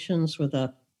distinctions with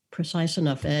a precise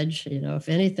enough edge. If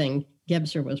anything,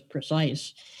 Gebser was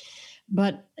precise.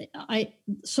 But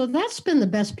so that's been the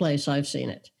best place I've seen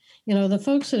it. The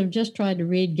folks that have just tried to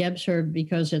read Gebser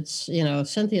because it's,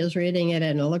 Cynthia's reading it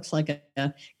and it looks like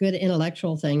a good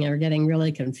intellectual thing are getting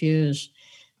really confused.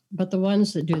 But the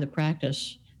ones that do the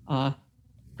practice,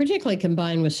 particularly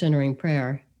combined with centering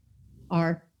prayer,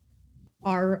 are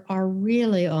are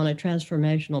really on a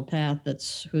transformational path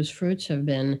whose fruits have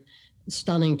been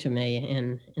stunning to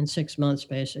me in 6 months,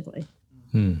 basically.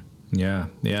 Yeah,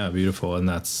 beautiful. And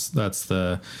that's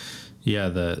the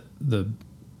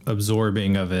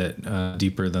absorbing of it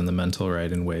deeper than the mental,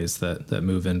 right, in ways that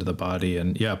move into the body.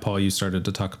 And yeah, Paul, you started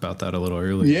to talk about that a little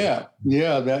earlier.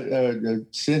 Yeah, that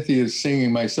Cynthia's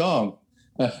singing my song.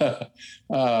 I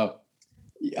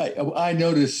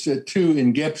noticed too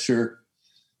in Gebser,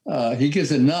 he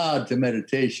gives a nod to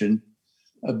meditation,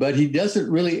 but he doesn't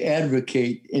really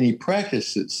advocate any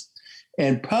practices,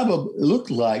 and probably looked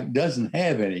like doesn't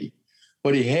have any.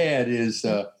 What he had is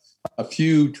a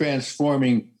few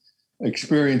transforming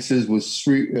experiences with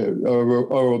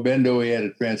Aurobindo. He had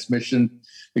a transmission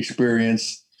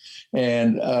experience,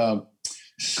 and the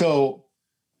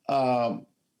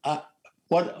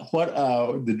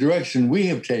direction we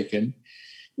have taken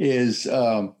is,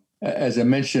 as I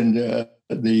mentioned,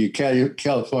 the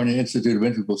California Institute of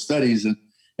Integral Studies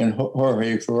and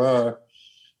Jorge Ferrer,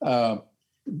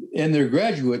 in their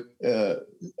graduate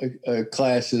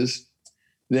classes,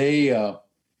 they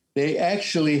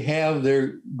actually have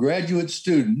their graduate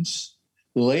students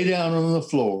lay down on the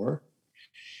floor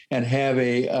and have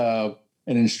an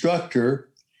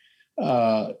instructor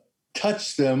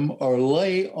touch them or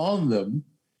lay on them,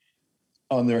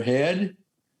 on their head,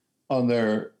 on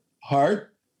their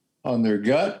heart, on their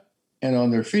gut, and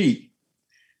on their feet.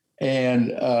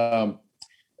 And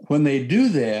when they do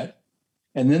that,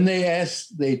 and then they ask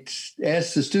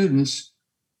the students,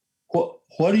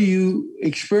 what do you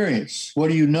experience? What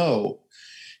do you know?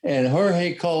 And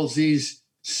Jorge calls these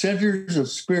centers of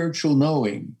spiritual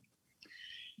knowing.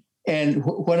 And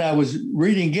when I was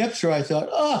reading Gebser, I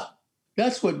thought,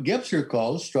 that's what Gebser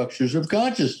calls structures of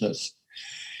consciousness.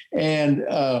 And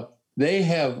they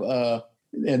have,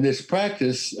 and this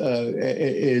practice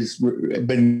has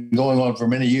been going on for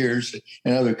many years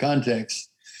in other contexts,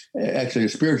 actually a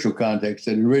spiritual context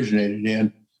that originated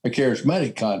in a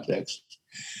charismatic context.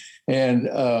 And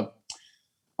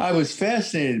I was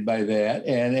fascinated by that.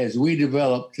 And as we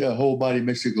developed Whole Body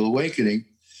Mystical Awakening,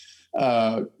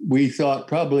 we thought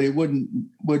probably it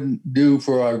wouldn't do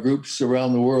for our groups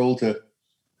around the world to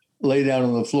lay down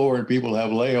on the floor and people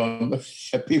lay on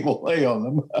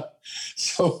them.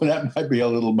 So that might be a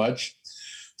little much.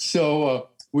 So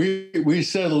we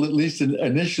settled, at least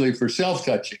initially, for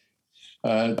self-touching.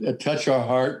 Touch our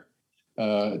heart,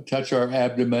 touch our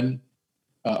abdomen.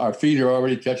 Our feet are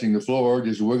already touching the floor,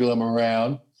 just wiggle them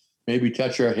around, maybe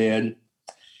touch our head.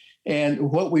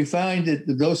 And what we find that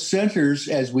those centers,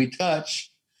 as we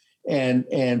touch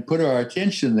and put our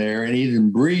attention there and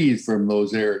even breathe from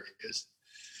those areas,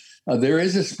 there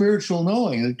is a spiritual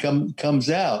knowing that comes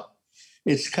out.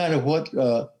 It's kind of what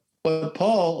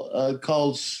Paul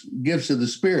calls gifts of the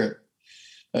Spirit.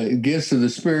 Gifts of the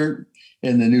Spirit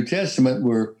in the New Testament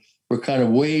were kind of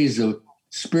ways of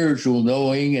spiritual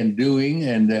knowing and doing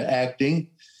and acting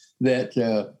that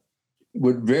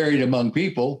would vary among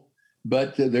people,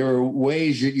 but there are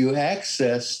ways that you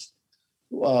accessed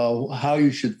how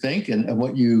you should think and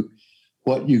what you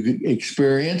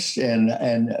experienced and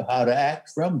how to act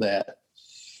from that.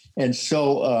 And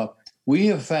so we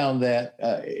have found that,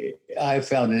 I've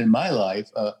found it in my life,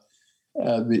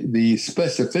 the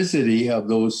specificity of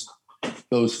those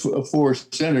four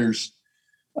centers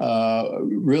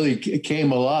really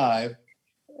came alive,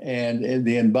 and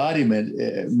the embodiment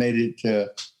made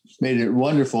it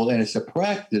wonderful. And it's a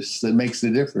practice that makes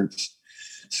the difference.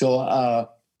 So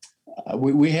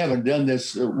we haven't done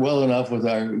this well enough with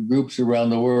our groups around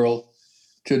the world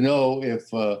to know if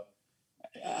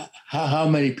how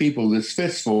many people this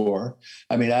fits for.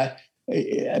 I mean,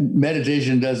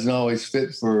 meditation doesn't always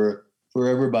fit for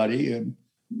everybody.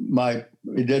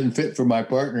 It doesn't fit for my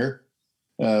partner.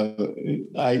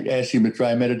 I asked him to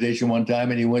try meditation one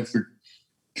time, and he went for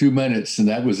 2 minutes, and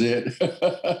that was it.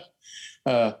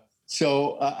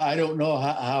 So I don't know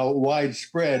how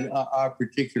widespread our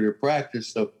particular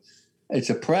practice of. It's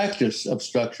a practice of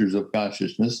structures of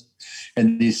consciousness,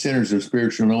 and these centers of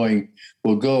spiritual knowing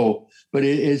will go. But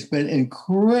it's been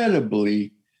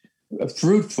incredibly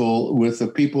fruitful with the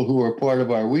people who are part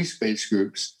of our WeSpace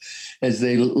groups as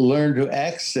they learn to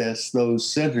access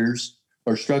those centers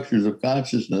or structures of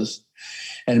consciousness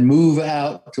and move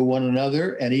out to one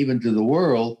another and even to the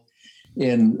world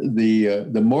in the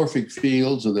morphic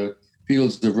fields or the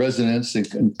fields of resonance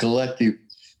and collective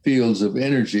fields of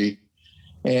energy.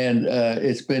 And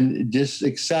it's been just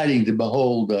exciting to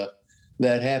behold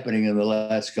that happening in the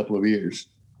last couple of years.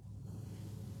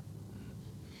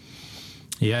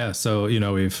 Yeah. So,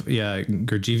 we've,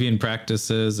 Gurdjieffian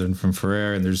practices and from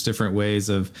Ferrer, and there's different ways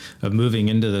of moving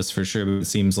into this for sure. But it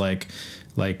seems like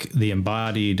the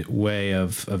embodied way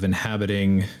of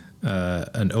inhabiting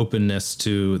an openness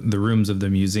to the rooms of the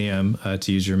museum,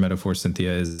 to use your metaphor,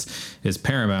 Cynthia, is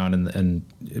paramount,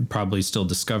 and probably still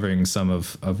discovering some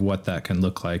of what that can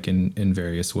look like in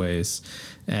various ways.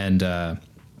 And,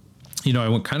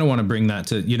 I kind of want to bring that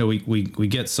to, we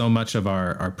get so much of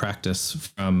our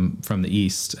practice from the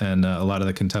East, and a lot of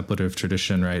the contemplative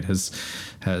tradition, right, has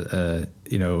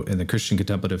in the Christian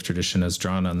contemplative tradition has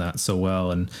drawn on that so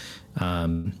well. And,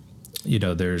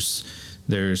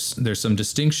 there's some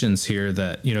distinctions here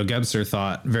that, Gebser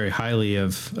thought very highly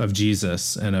of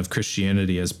Jesus and of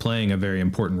Christianity as playing a very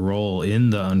important role in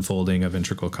the unfolding of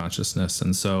integral consciousness.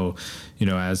 And so,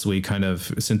 as we kind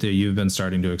of, Cynthia, you've been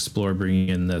starting to explore bringing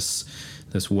in this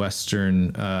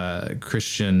Western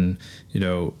Christian,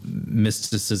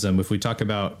 mysticism. If we talk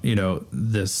about,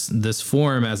 this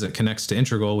form as it connects to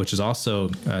integral, which is also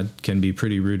can be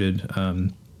pretty rooted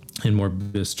in more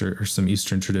Buddhist or some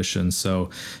Eastern traditions. So,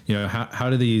 how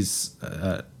do these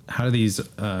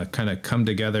kind of come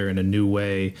together in a new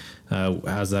way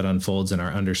as that unfolds in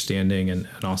our understanding, and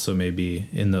also maybe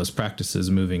in those practices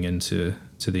moving into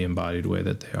the embodied way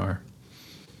that they are?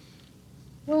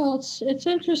 Well, it's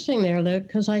interesting there, Luke,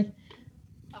 because I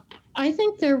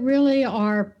think there really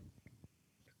are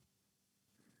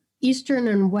Eastern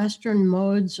and Western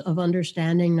modes of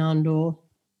understanding non-dual,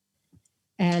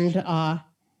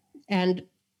 and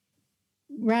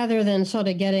rather than sort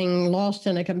of getting lost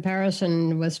in a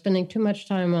comparison with spending too much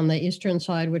time on the Eastern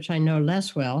side, which I know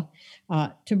less well,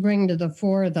 to bring to the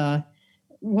fore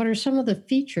what are some of the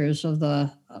features of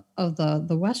the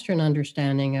Western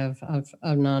understanding of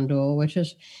non-dual, which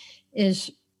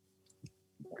is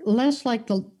less like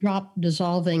the drop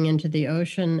dissolving into the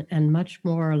ocean and much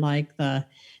more like the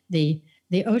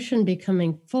ocean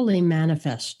becoming fully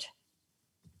manifest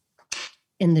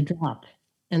in the drop,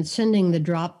 and sending the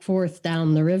drop forth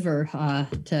down the river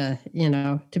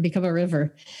to become a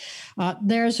river.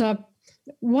 There's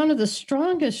one of the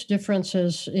strongest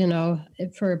differences,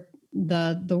 for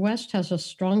the West has a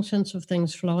strong sense of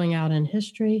things flowing out in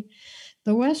history.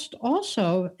 The West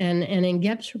also, and in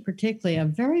Gebser particularly, a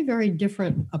very, very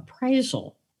different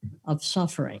appraisal of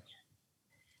suffering.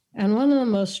 And one of the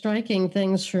most striking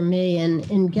things for me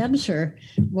in Gebser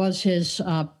was his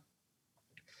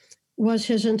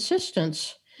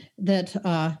insistence that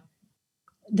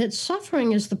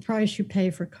suffering is the price you pay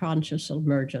for conscious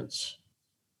emergence,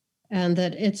 and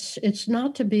that it's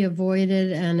not to be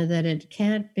avoided, and that it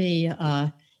can't be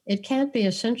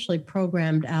essentially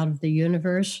programmed out of the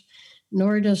universe,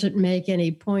 nor does it make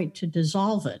any point to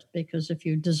dissolve it, because if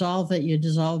you dissolve it, you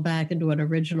dissolve back into an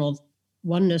original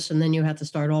oneness, and then you have to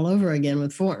start all over again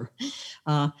with form.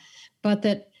 But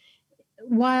that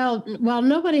while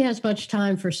nobody has much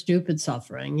time for stupid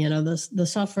suffering, the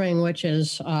suffering which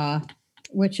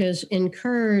is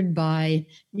incurred by,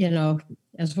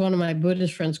 as one of my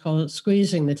Buddhist friends calls it,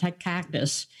 squeezing the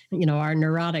cactus, our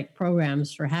neurotic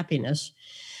programs for happiness.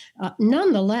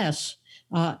 Nonetheless,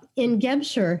 in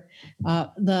Gebser,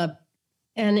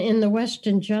 and in the West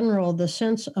in general, the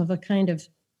sense of a kind of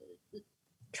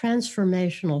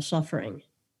transformational suffering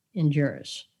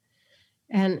endures.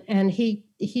 And he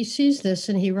sees this,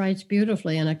 and he writes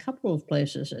beautifully in a couple of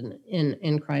places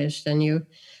in Christ, and you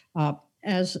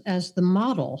as the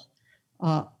model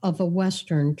of a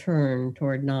Western turn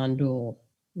toward non-dual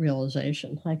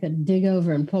realization. I could dig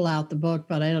over and pull out the book,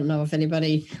 but I don't know if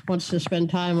anybody wants to spend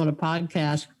time on a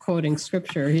podcast quoting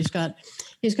scripture. He's got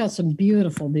some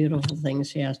beautiful, beautiful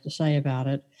things he has to say about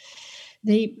it.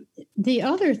 The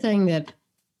other thing that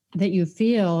you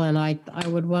feel, and I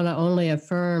would want to only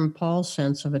affirm Paul's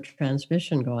sense of a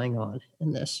transmission going on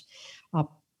in this,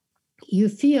 you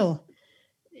feel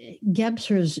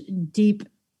Gebser's deep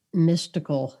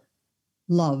mystical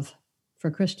love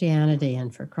for Christianity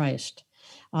and for Christ.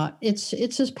 It's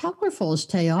as powerful as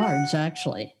Teilhard's,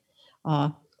 actually.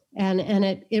 And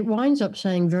it winds up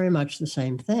saying very much the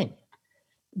same thing,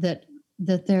 that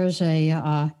there's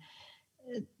that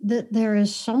there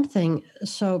is something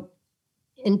so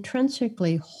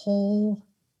intrinsically whole,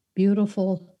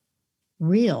 beautiful,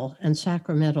 real, and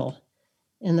sacramental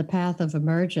in the path of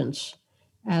emergence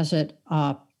as it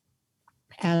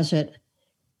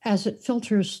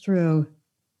filters through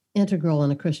integral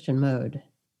in a Christian mode.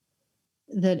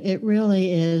 That it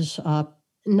really is,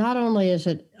 not only is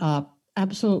it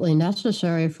absolutely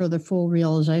necessary for the full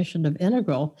realization of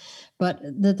integral, but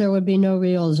that there would be no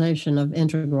realization of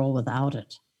integral without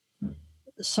it.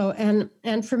 So,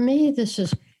 and for me, this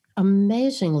is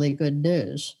amazingly good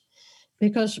news,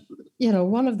 because,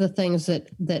 one of the things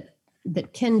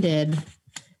that Ken did,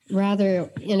 rather,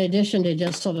 in addition to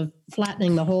just sort of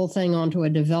flattening the whole thing onto a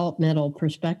developmental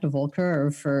perspectival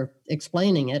curve for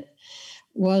explaining it,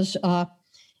 was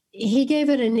he gave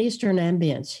it an Eastern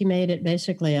ambience. He made it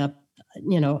basically a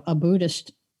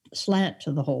Buddhist slant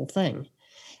to the whole thing.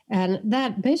 And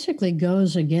that basically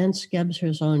goes against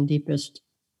Gebser's own deepest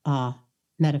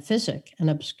metaphysic and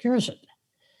obscures it.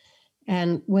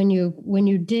 And when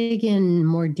you dig in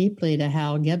more deeply to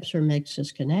how Gebser makes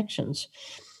his connections,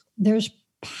 there's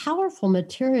powerful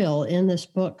material in this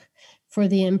book for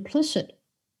the implicit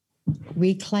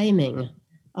reclaiming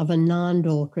of a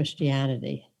non-dual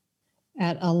Christianity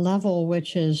at a level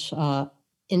which is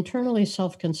internally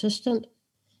self-consistent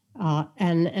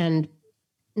and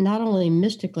not only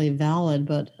mystically valid,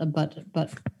 but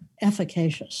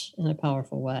efficacious in a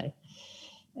powerful way.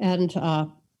 And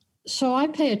so I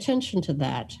pay attention to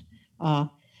that.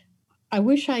 I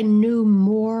wish I knew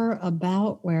more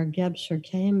about where Gebser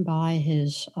came by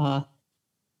his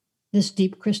this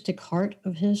deep Christic heart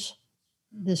of his,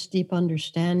 this deep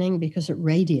understanding, because it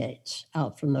radiates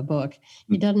out from the book.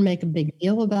 He doesn't make a big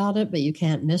deal about it, but you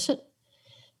can't miss it.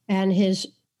 And his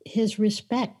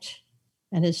respect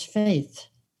and his faith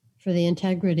for the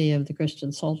integrity of the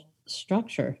Christian soul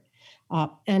structure,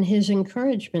 and his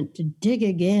encouragement to dig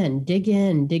again, dig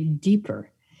in, dig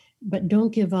deeper, but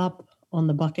don't give up on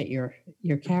the bucket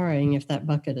you're carrying, if that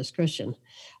bucket is Christian,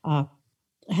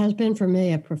 has been for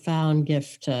me a profound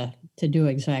gift to do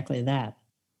exactly that.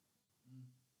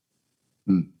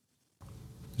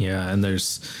 Yeah, and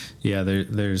there's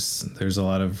a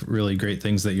lot of really great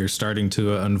things that you're starting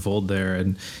to unfold there,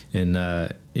 and in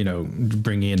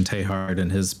bringing in Teilhard and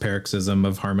his paroxysm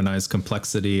of harmonized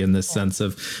complexity and this sense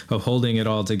of holding it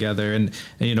all together. And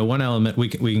one element we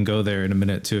can go there in a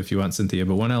minute too if you want, Cynthia.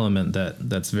 But one element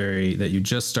that you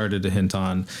just started to hint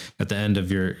on at the end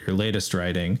of your latest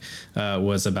writing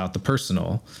was about the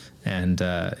personal. And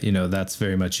that's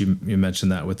very much, you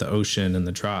mentioned that with the ocean and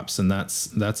the drops, and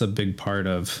that's a big part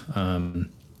of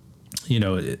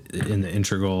in the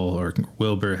integral, or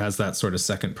Wilber has that sort of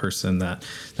second person, that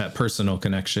personal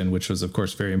connection, which was of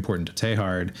course very important to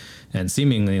Teilhard, and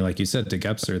seemingly, like you said, to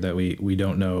Gebser, that we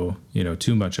don't know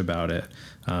too much about it,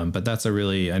 but that's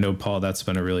I know, Paul, that's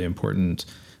been a really important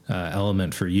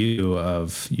element for you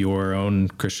of your own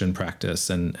Christian practice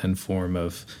and form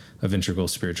of integral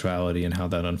spirituality, and how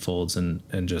that unfolds,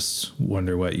 and just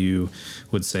wonder what you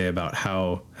would say about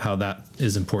how that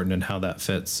is important and how that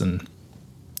fits and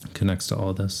connects to all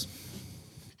of this.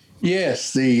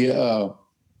 Yes, the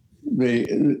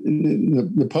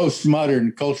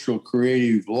postmodern cultural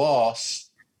creative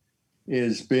loss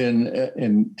has been,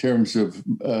 in terms of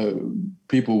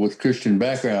people with Christian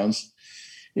backgrounds,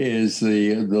 is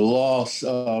the loss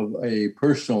of a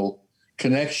personal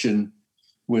connection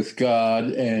with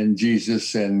God and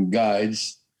Jesus and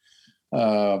guides.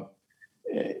 I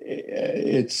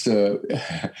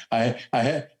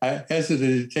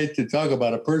hesitate to talk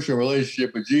about a personal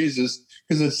relationship with Jesus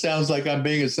because it sounds like I'm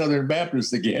being a Southern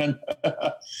Baptist again.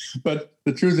 But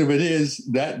the truth of it is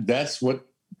that's what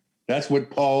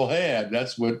Paul had.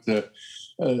 That's what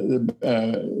in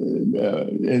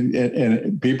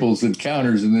people's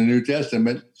encounters in the New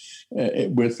Testament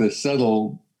with the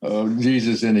subtle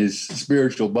Jesus in his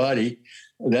spiritual body.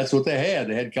 That's what they had.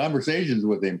 They had conversations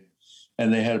with him,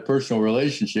 and they had a personal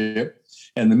relationship.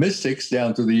 And the mystics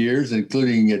down through the years,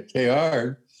 including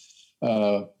Teilhard,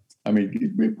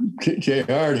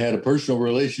 Teilhard had a personal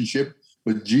relationship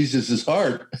with Jesus's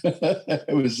heart.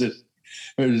 It was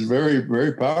very,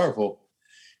 very powerful,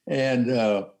 and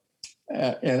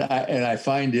I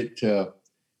find it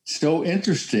so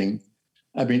interesting.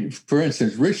 I mean, for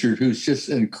instance, Richard, who's just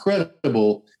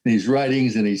incredible in his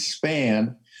writings and his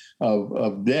span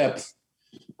of depth,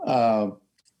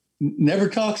 never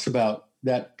talks about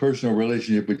that personal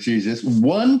relationship with Jesus.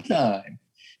 One time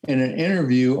in an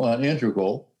interview on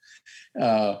Integral,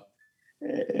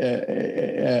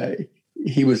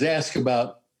 he was asked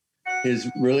about his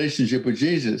relationship with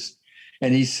Jesus,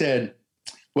 and he said,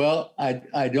 "Well,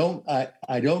 I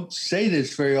don't say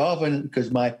this very often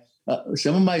because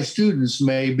some of my students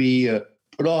may be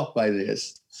put off by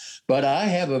this, but I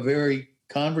have a very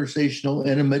conversational,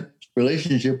 intimate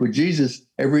relationship with Jesus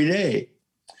every day."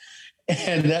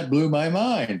 And that blew my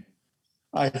mind.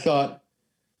 I thought,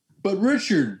 but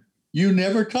Richard, you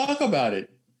never talk about it.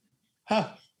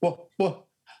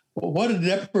 What a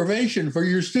deprivation for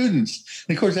your students.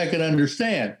 And of course, I can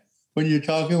understand when you're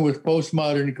talking with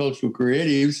postmodern cultural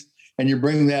creatives and you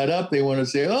bring that up, they want to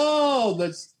say, oh,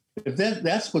 that's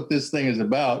what this thing is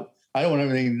about. I don't want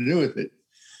anything to do with it.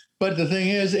 but the thing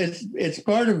is, it's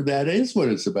part of that is what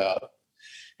it's about.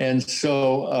 And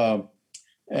so,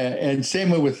 and same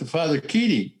way with Father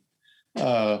Keating.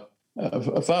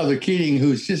 Father Keating,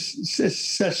 who's just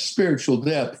such spiritual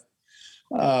depth.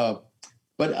 But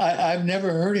I've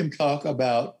never heard him talk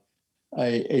about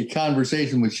a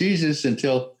conversation with Jesus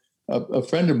until a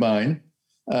friend of mine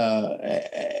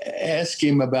asked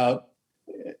him about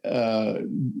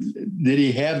did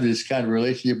he have this kind of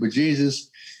relationship with Jesus?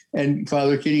 And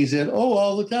Father Keating said, "Oh,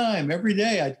 all the time, every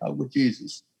day I talk with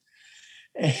Jesus."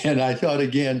 And I thought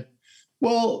again,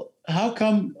 well, how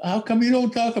come you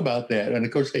don't talk about that? And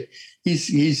of course,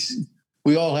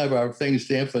 we all have our things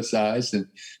to emphasize, and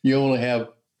you only have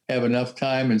enough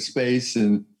time and space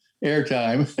and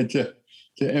airtime to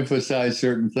emphasize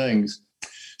certain things.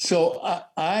 So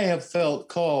I have felt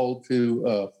called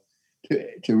to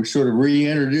sort of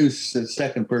reintroduce the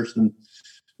second person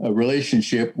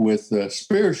relationship with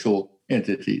spiritual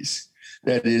entities.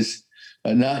 That is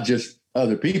not just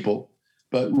other people,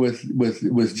 but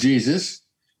with Jesus.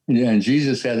 And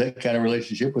Jesus had that kind of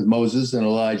relationship with Moses and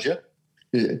Elijah,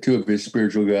 two of his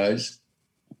spiritual guides.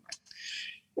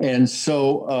 And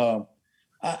so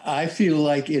I feel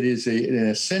like it is an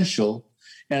essential,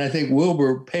 and I think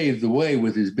Wilber paved the way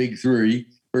with his big three: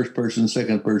 first person,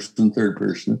 second person, third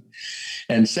person.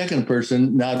 And second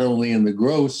person, not only in the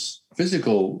gross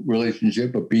physical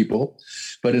relationship of people,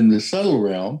 but in the subtle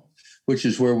realm, which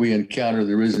is where we encounter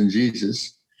the risen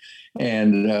Jesus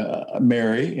and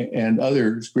Mary and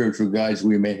other spiritual guides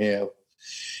we may have.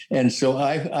 And so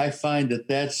I find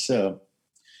that's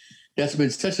been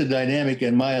such a dynamic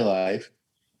in my life.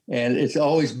 And it's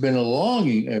always been a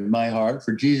longing in my heart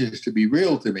for Jesus to be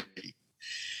real to me.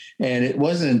 And it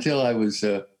wasn't until I was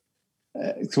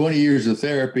 20 years of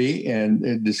therapy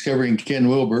and discovering Ken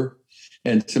Wilber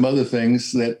and some other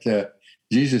things that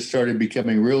Jesus started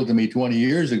becoming real to me 20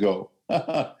 years ago.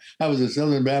 I was a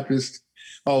Southern Baptist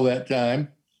all that time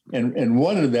and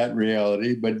wanted that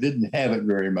reality, but didn't have it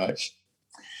very much.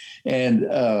 And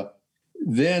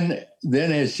then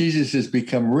as Jesus has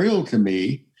become real to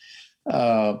me,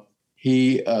 one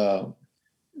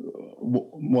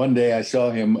day I saw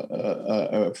him,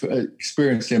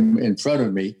 experienced him in front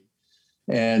of me,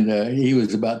 and he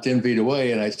was about 10 feet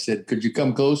away. And I said, "Could you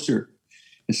come closer?"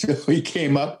 And so he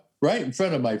came up right in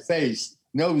front of my face,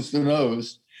 nose to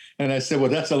nose. And I said,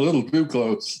 "Well, that's a little too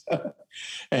close."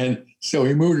 And so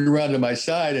he moved around to my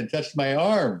side and touched my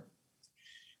arm.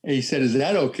 And he said, "Is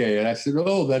that okay?" And I said,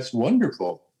 "Oh, that's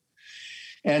wonderful."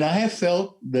 And I have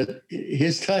felt that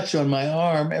his touch on my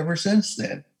arm ever since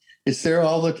then. It's there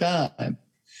all the time.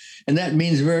 And that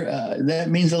means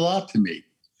a lot to me,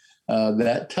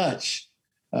 that touch.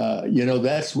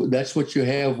 That's what you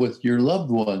have with your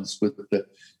loved ones, with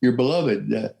your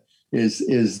beloved,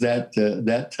 is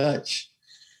that touch.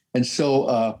 And so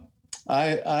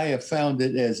I have found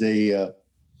it as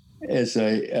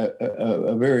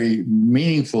a very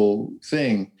meaningful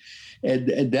thing,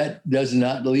 and that does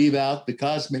not leave out the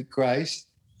cosmic Christ.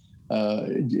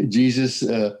 Jesus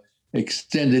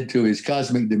extended to his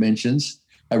cosmic dimensions.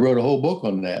 I wrote a whole book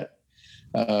on that,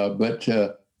 but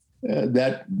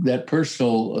that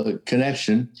personal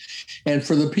connection, and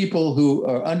for the people who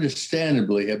are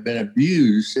understandably have been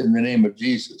abused in the name of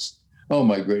Jesus. Oh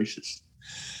my gracious!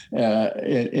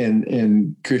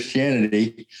 In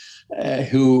Christianity,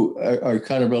 who are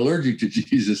kind of allergic to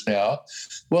Jesus now.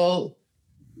 Well,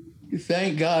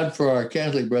 thank God for our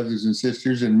Catholic brothers and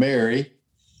sisters and Mary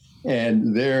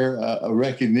and their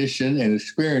recognition and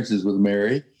experiences with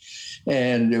Mary.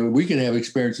 And we can have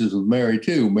experiences with Mary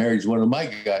too. Mary's one of my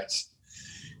guides,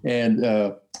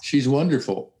 and she's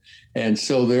wonderful. And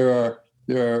so there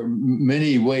are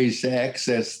many ways to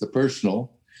access the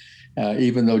personal.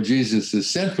 Even though Jesus is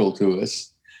central to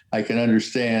us, I can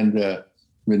understand the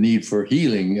need for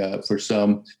healing for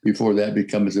some before that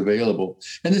becomes available.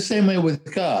 And the same way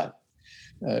with God.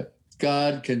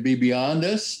 God can be beyond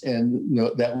us, and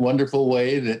that wonderful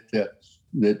way that the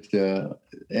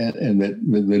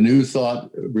new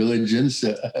thought religions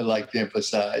like to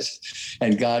emphasize.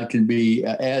 And God can be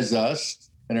as us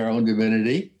in our own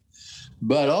divinity,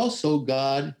 but also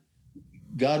God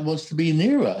wants to be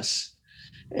near us.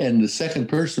 And the second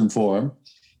person form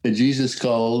that Jesus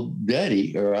called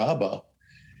Daddy or Abba.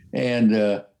 And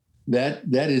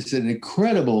that is an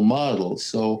incredible model.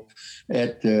 So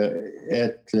at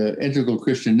Integral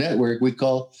Christian Network, we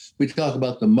talk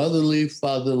about the motherly,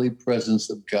 fatherly presence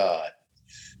of God.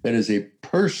 That is a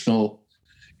personal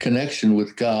connection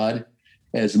with God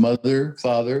as mother,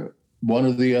 one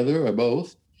or the other or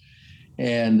both.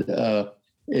 And I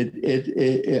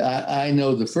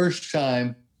know the first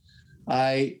time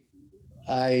I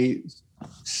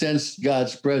sensed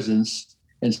God's presence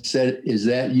and said, "Is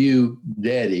that you,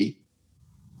 Daddy?"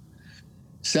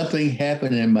 Something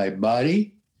happened in my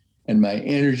body and my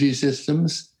energy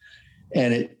systems,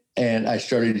 and I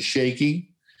started shaking,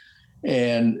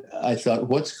 and I thought,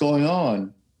 "What's going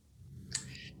on?"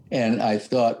 And I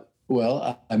thought,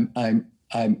 "Well, I'm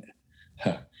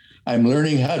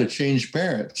learning how to change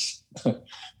parents.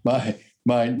 my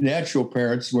natural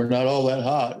parents were not all that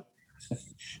hot,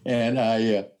 and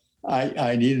I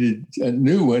needed a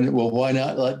new one. Well, why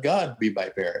not let God be my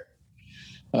parent?"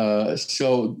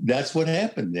 So that's what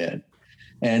happened then.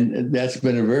 And that's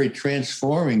been a very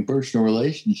transforming personal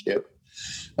relationship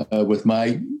with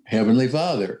my Heavenly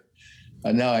Father.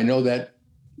 Now, I know that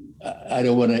I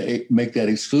don't want to make that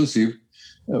exclusive.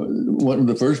 One of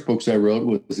the first books I wrote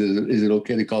was, Is It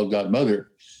Okay to Call God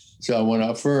Mother? So I want to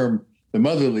affirm the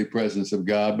motherly presence of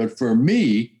God. But for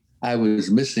me, I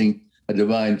was missing a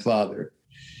divine Father.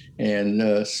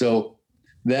 And so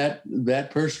that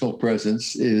personal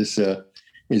presence is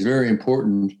very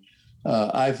important.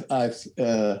 And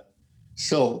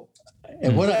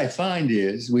what I find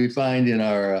is we find in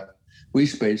our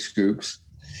WeSpace groups,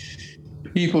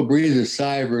 people breathe a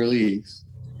sigh of relief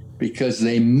because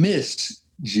they miss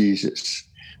Jesus.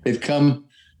 They've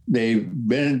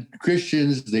been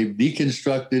Christians, they've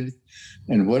deconstructed,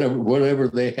 and whatever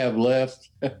they have left,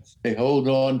 they hold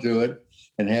on to it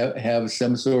and have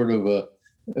some sort of a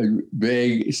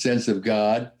vague sense of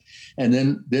God. And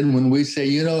then when we say,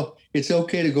 it's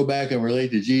okay to go back and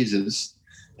relate to Jesus,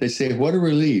 they say, what a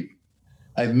relief.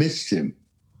 I've missed him.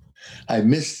 I've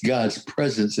missed God's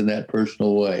presence in that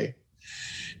personal way.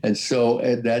 And so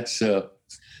that's,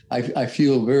 I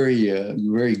feel very,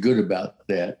 very good about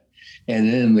that. And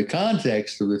in the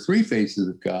context of the three faces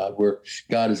of God, where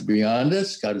God is beyond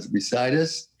us, God is beside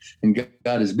us, and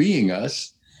God is being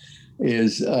us,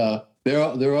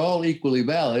 they're all equally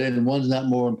valid, and one's not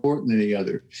more important than the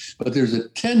other. But there's a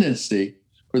tendency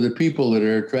for the people that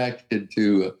are attracted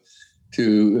to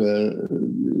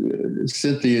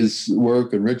Cynthia's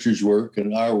work and Richard's work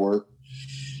and our work,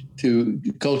 to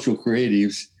cultural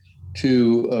creatives,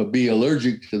 to be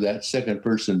allergic to that second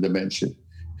person dimension.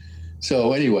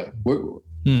 So anyway,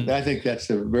 I think that's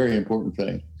a very important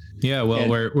thing. Yeah, well,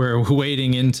 we're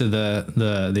wading into the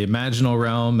imaginal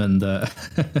realm and the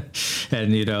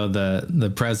and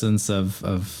the presence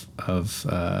of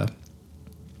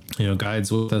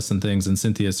guides with us and things. And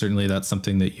Cynthia, certainly that's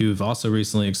something that you've also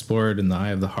recently explored in the Eye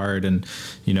of the Heart, and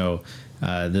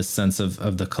this sense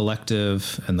of the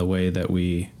collective and the way that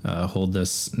we hold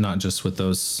this, not just with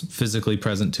those physically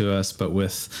present to us, but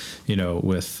with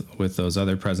those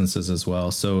other presences as well.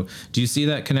 So do you see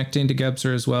that connecting to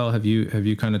Gebser as well? Have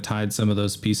you kind of tied some of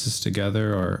those pieces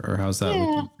together, or how's that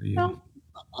looking for you? Well,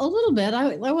 a little bit.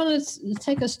 I want to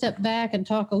take a step back and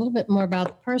talk a little bit more about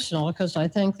the personal, because I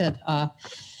think that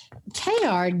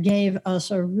Teilhard gave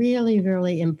us a really,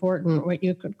 really important, what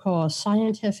you could call a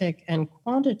scientific and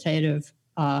quantitative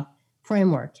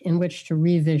framework in which to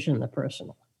revision the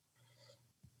personal.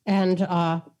 And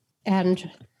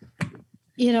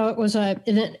it was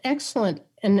an excellent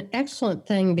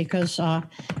thing, because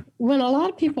when a lot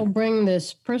of people bring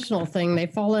this personal thing, they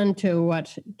fall into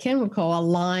what Ken would call a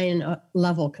line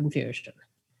level confusion.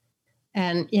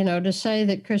 And, to say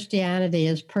that Christianity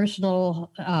is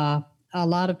personal, a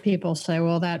lot of people say,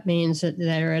 well, that means that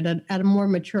they're at a more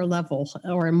mature level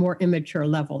or a more immature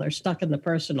level. They're stuck in the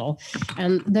personal.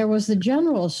 And there was the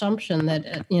general assumption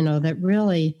that, that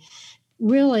really,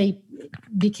 really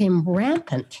became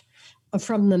rampant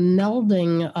from the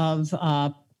melding of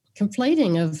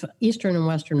conflating of Eastern and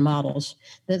Western models,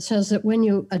 that says that when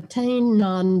you attain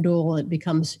non-dual, it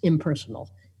becomes impersonal.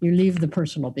 You leave the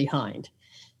personal behind.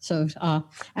 So,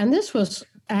 and this was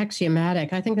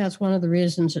axiomatic. I think that's one of the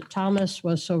reasons that Thomas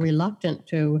was so reluctant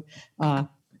to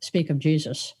speak of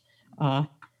Jesus.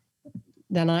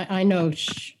 Then I know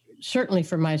certainly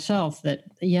for myself that,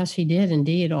 yes, he did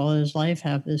indeed all his life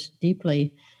have this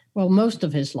deeply, most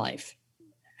of his life,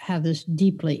 have this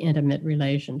deeply intimate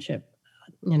relationship.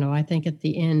 I think at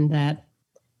the end that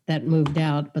moved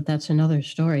out, but that's another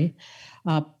story.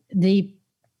 But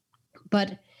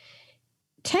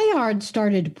Teilhard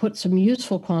started to put some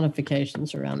useful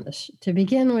quantifications around this. To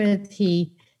begin with,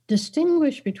 he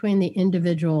distinguished between the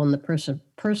individual and the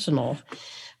personal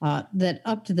that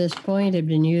up to this point had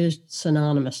been used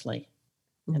synonymously,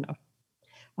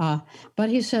 But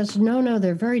he says, no,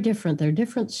 they're very different. They're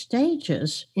different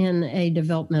stages in a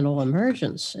developmental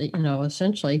emergence,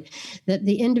 essentially, that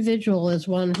the individual is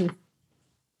one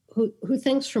who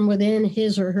thinks from within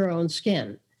his or her own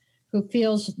skin, who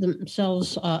feels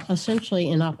themselves essentially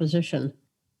in opposition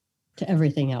to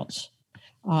everything else.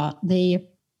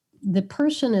 The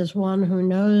person is one who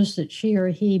knows that she or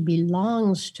he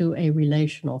belongs to a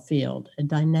relational field, a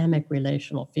dynamic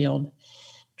relational field.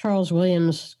 Charles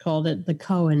Williams called it the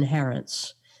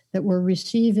co-inherence, that we're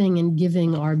receiving and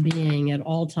giving our being at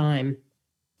all time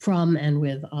from and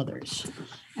with others.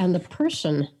 And the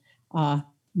person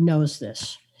knows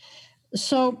this.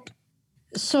 So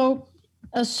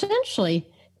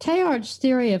essentially, Teilhard's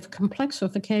theory of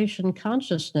complexification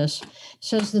consciousness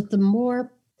says that the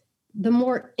more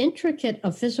intricate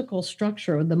a physical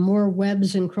structure, the more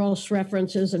webs and cross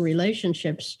references and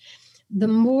relationships, the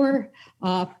more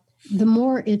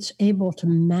it's able to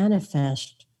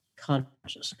manifest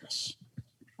consciousness.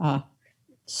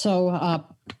 So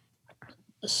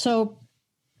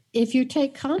if you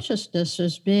take consciousness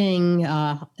as being,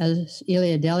 as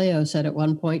Ilia Delio said at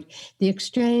one point, the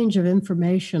exchange of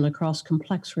information across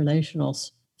complex relational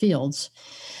fields,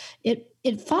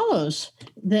 it follows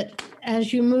that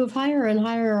as you move higher and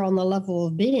higher on the level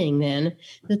of being, then,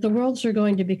 that the worlds are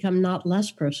going to become not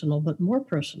less personal, but more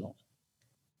personal,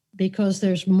 because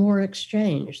there's more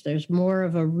exchange. There's more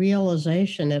of a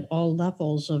realization at all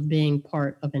levels of being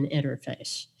part of an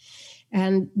interface.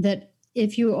 And that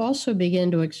if you also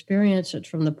begin to experience it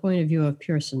from the point of view of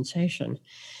pure sensation,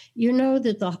 you know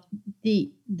that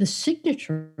the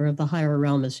signature of the higher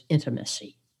realm is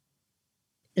intimacy.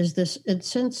 Is this, in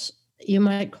sense, you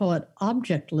might call it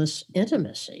objectless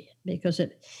intimacy, because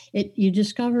you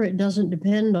discover it doesn't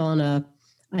depend on a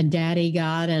daddy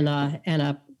god and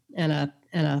a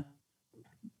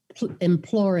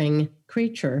imploring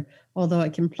creature, although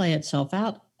it can play itself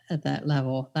out at that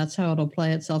level. That's how it'll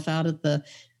play itself out at the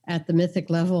mythic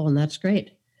level, and that's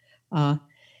great. But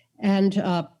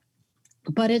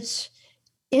it's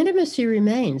intimacy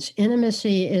remains.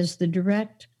 Intimacy is the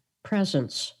direct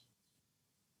presence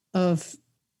of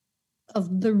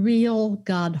the real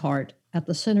God heart at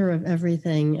the center of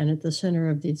everything and at the center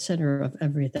of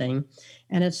everything.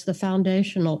 And it's the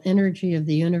foundational energy of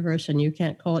the universe, and you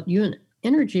can't call it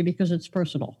energy because it's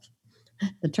personal.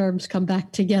 The terms come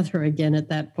back together again at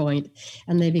that point,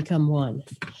 and they become one.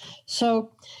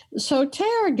 So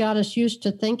Teilhard got us used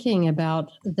to thinking about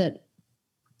that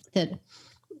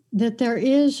there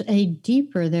is a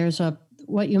deeper, there's a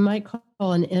what you might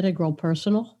call an integral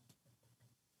personal,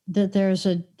 that there's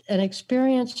an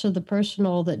experience of the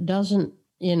personal that doesn't,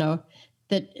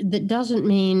 that doesn't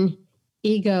mean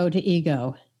ego to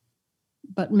ego,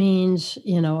 but means,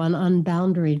 an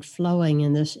unboundaried flowing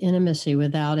in this intimacy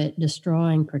without it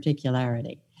destroying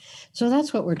particularity. So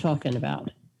that's what we're talking about.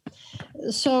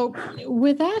 So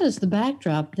with that as the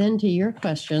backdrop, then to your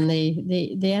question,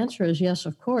 the answer is yes,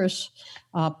 of course,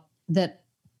 that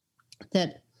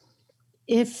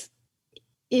if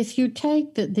you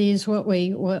take that these what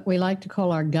we like to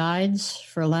call our guides,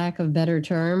 for lack of a better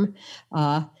term,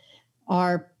 are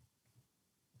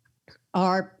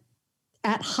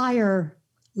at higher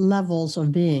levels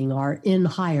of being, are in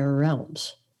higher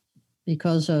realms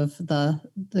because of the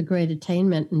great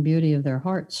attainment and beauty of their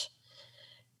hearts,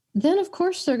 then of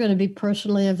course they're going to be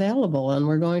personally available, and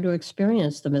we're going to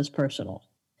experience them as personal.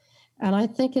 And I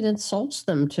think it insults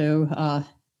them to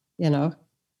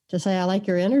say, I like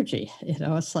your energy.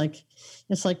 It's like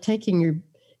taking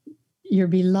your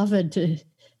beloved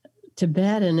to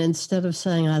bed, and instead of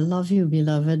saying, I love you,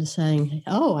 beloved, saying,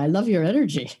 oh, I love your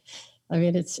energy. I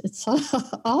mean, it's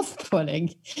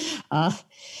off-putting.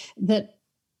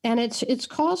 And it's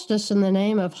caused us, in the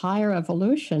name of higher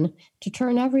evolution, to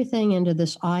turn everything into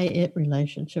this I-it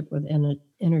relationship with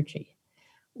energy.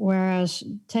 Whereas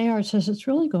Teilhard says it's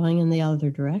really going in the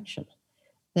other direction.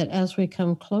 That as we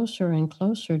come closer and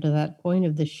closer to that point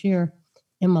of the sheer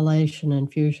immolation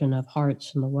and fusion of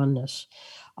hearts and the oneness,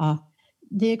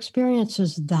 the experience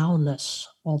is thou-ness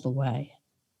all the way.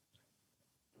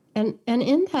 And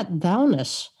in that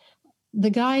thou-ness, the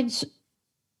guides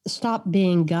stop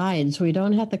being guides. We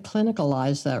don't have to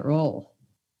clinicalize that role.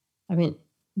 I mean,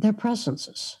 they're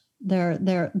presences.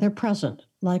 They're present,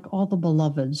 like all the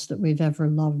beloveds that we've ever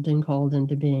loved and called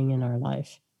into being in our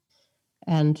life.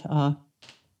 And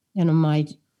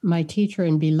my teacher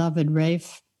and beloved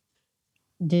Rafe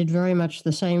did very much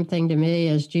the same thing to me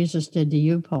as Jesus did to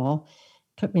you, Paul.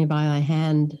 Took me by my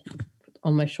hand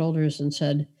on my shoulders and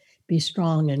said, "Be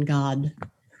strong in God."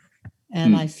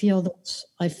 And I feel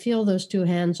those two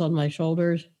hands on my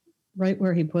shoulders, right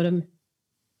where he put them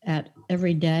at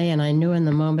every day. And I knew in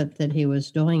the moment that he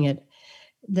was doing it,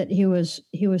 that he was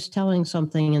telling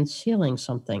something and sealing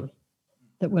something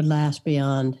that would last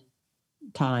beyond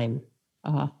time.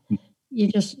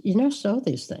 You know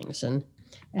these things, and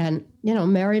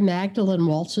Mary Magdalene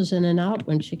waltzes in and out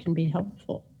when she can be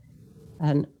helpful,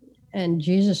 and and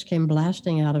Jesus came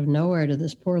blasting out of nowhere to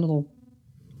this poor little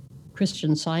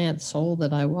Christian Science soul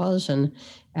that I was,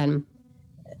 and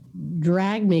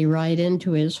dragged me right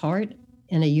into his heart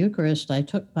in a Eucharist I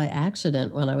took by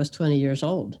accident when I was 20 years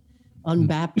old,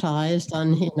 unbaptized,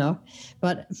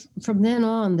 but from then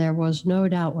on, there was no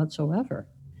doubt whatsoever.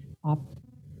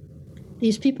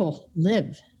 These people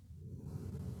live.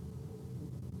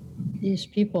 These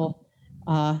people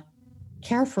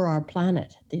care for our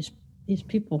planet. These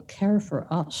people care for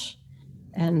us.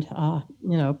 And,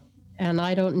 and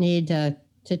I don't need to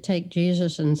take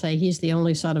Jesus and say he's the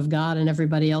only Son of God and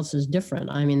everybody else is different.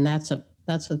 I mean, that's a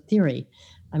theory.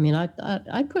 I mean,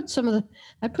 I put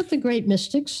the great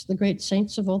mystics, the great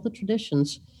saints of all the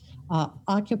traditions,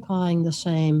 occupying the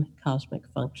same cosmic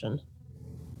function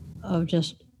of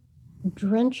just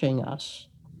drenching us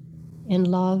in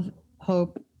love,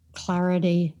 hope,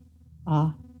 clarity,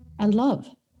 and love,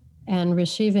 and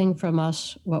receiving from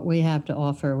us what we have to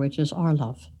offer, which is our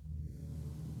love.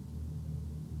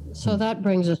 So that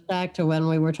brings us back to when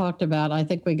we were talked about, I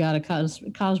think we got a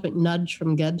cosmic nudge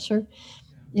from Gebser.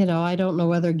 I don't know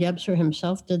whether Gebser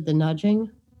himself did the nudging.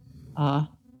 I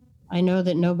know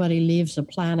that nobody leaves the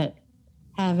planet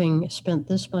having spent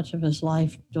this much of his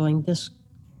life doing this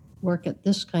work at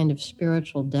this kind of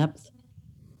spiritual depth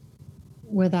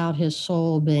without his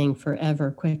soul being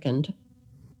forever quickened.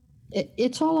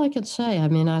 It's all I could say. I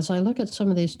mean, as I look at some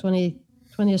of these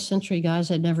 20th century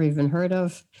guys I'd never even heard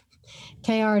of,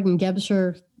 Teilhard and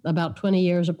Gebser, about 20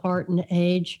 years apart in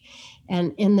age,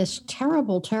 and in this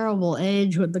terrible, terrible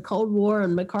age with the Cold War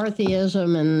and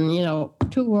McCarthyism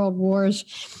and, 2 world wars,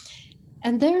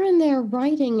 and they're in there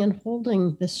writing and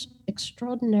holding this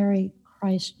extraordinary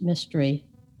Christ mystery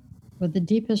with the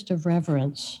deepest of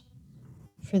reverence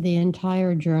for the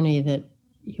entire journey that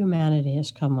humanity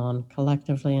has come on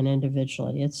collectively and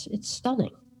individually. It's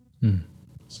stunning.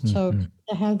 So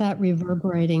to have that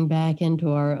reverberating back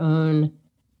into our own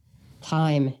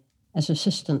time as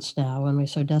assistants now when we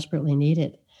so desperately need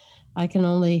it, I can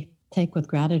only take with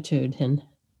gratitude and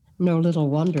no little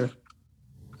wonder.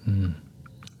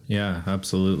 Yeah,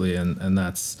 absolutely. And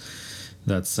that's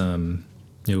what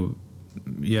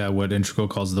Integral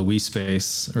calls the we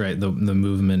space, right? The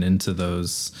movement into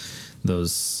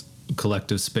those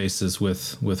collective spaces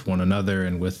with one another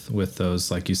and with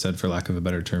those, like you said, for lack of a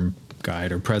better term,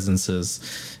 guide or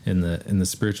presences in the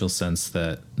spiritual sense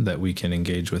that we can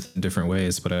engage with in different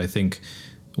ways. But I think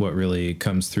what really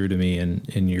comes through to me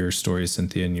in your story,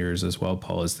 Cynthia, and yours as well,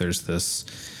 Paul, is there's this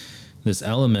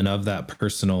element of that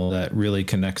personal that really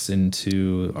connects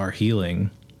into our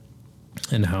healing,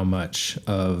 and how much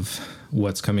of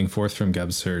what's coming forth from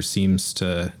Gebser seems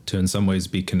to in some ways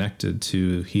be connected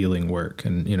to healing work.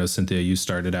 And, Cynthia, you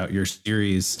started out your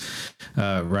series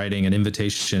writing an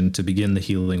invitation to begin the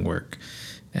healing work.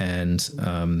 And,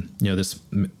 I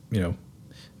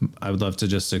would love to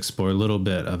just explore a little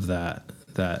bit of that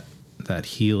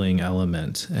healing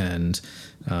element and,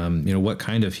 what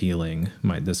kind of healing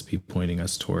might this be pointing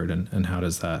us toward, and how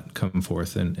does that come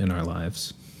forth in our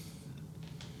lives?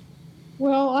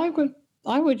 Well,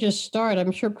 I would just start.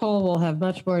 I'm sure Paul will have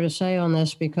much more to say on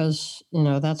this because,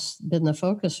 that's been the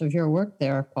focus of your work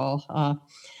there, Paul.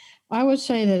 I would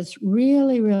say that it's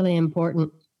really, really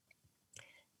important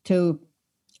to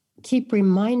keep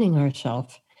reminding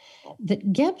ourselves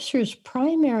that Gebser's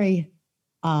primary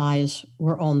eyes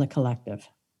were on the collective.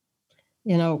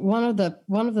 One of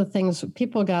the things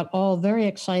people got all very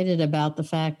excited about, the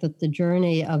fact that the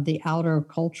journey of the outer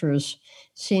cultures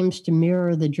seems to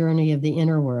mirror the journey of the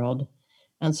inner world.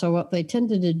 And so what they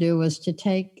tended to do was to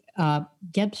take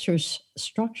Gebser's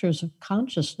structures of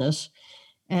consciousness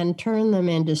and turn them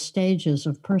into stages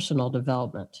of personal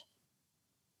development.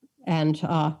 And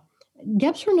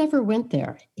Gebser never went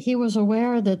there. He was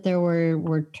aware that there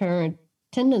were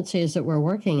tendencies that were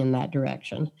working in that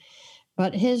direction.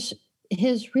 But his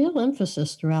real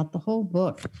emphasis throughout the whole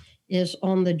book is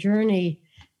on the journey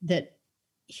that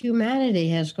humanity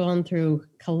has gone through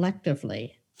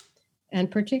collectively, and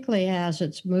particularly as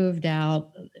it's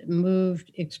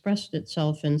expressed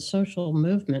itself in social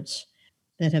movements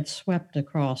that have swept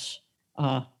across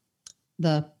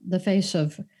the face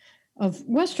of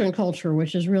Western culture,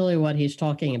 which is really what he's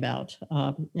talking about.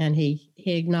 And he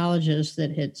acknowledges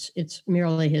that it's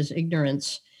merely his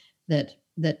ignorance that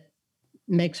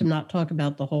makes him not talk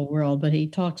about the whole world, but he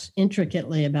talks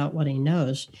intricately about what he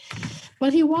knows.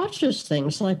 But he watches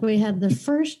things like we had the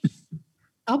first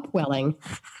upwelling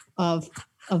of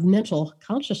mental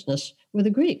consciousness with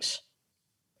the Greeks.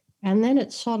 And then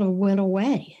it sort of went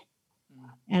away.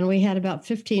 And we had about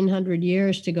 1,500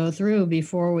 years to go through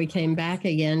before we came back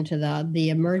again to the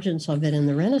emergence of it in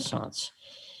the Renaissance.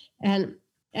 And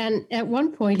at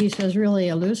one point he says really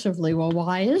elusively, well,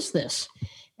 why is this?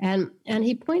 And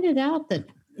he pointed out that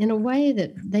in a way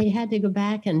that they had to go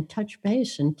back and touch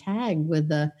base and tag with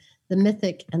the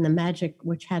mythic and the magic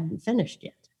which hadn't finished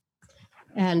yet.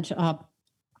 And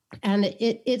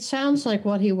it sounds like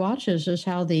what he watches is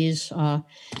how these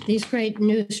great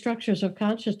new structures of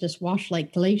consciousness wash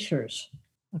like glaciers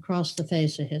across the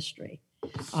face of history.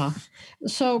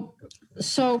 So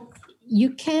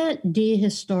you can't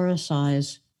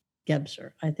dehistoricize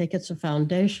Gebser. I think it's a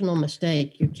foundational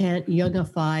mistake. You can't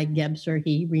Jungify Gebser.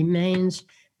 He remains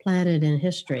planted in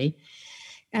history.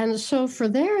 And so for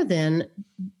there, then,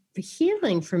 the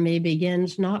healing for me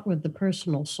begins not with the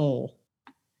personal soul,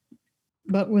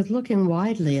 but with looking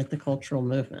widely at the cultural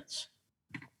movements.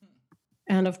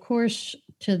 And of course,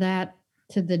 to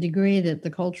the degree that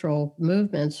the cultural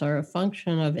movements are a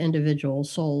function of individual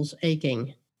souls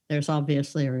aching, there's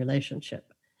obviously a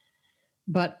relationship.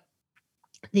 But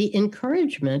the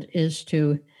encouragement is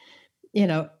to,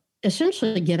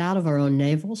 essentially get out of our own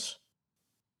navels.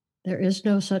 There is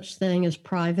no such thing as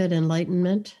private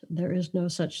enlightenment. There is no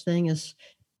such thing as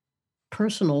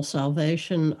personal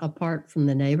salvation apart from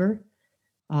the neighbor.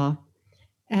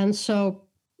 And so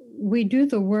we do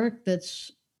the work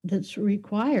that's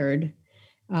required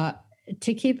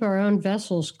to keep our own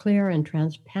vessels clear and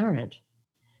transparent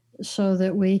so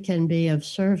that we can be of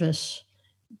service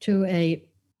to a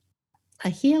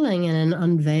healing and an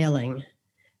unveiling,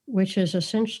 which is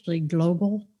essentially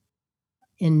global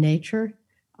in nature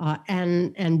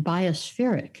and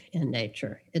biospheric in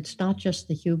nature. It's not just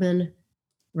the human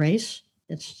race.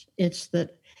 It's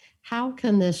that how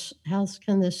can this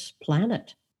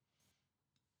planet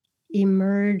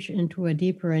emerge into a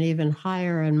deeper and even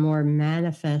higher and more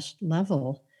manifest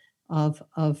level of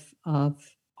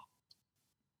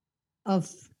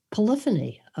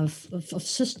polyphony, of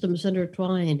systems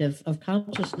intertwined, of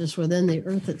consciousness within the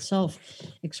earth itself,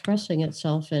 expressing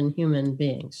itself in human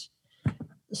beings.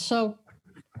 So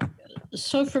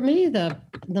for me, the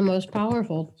most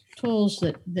powerful tools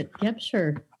that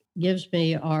Gebser gives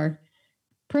me are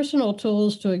personal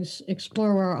tools to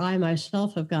explore where I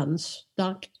myself have gotten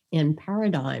stuck in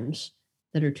paradigms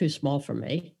that are too small for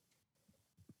me,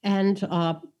 and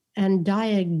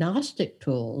diagnostic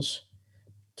tools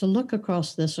to look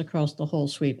across the whole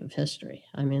sweep of history.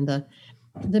 I mean, the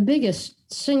biggest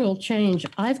single change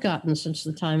I've gotten since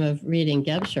the time of reading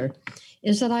Gebser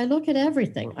is that I look at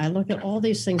everything. I look at all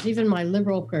these things, even my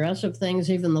liberal progressive things,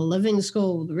 even the living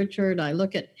school with Richard. I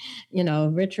look at,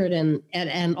 Richard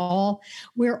and all.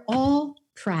 We're all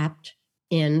trapped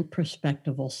in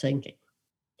perspectival thinking.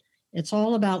 It's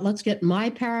all about, let's get my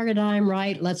paradigm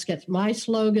right. Let's get my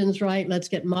slogans right. Let's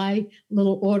get my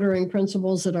little ordering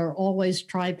principles that are always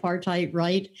tripartite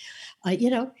right.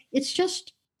 It's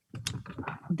just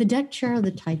the deck chair of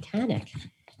the Titanic,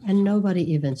 and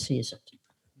nobody even sees it.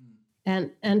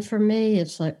 And for me,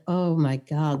 it's like, oh my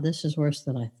God, this is worse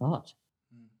than I thought.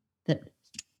 But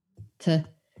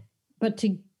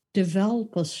to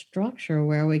develop a structure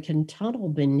where we can tunnel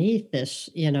beneath this,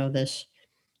 this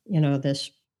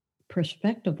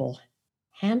perspectival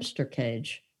hamster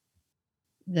cage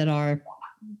that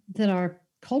our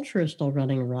culture is still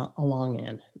running along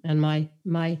in. And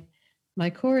my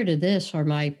core to this, or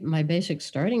my basic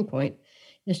starting point,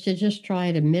 is to just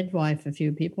try to midwife a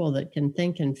few people that can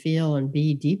think and feel and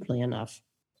be deeply enough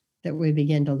that we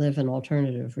begin to live an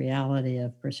alternative reality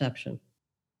of perception.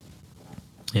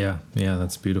 Yeah,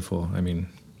 that's beautiful. I mean,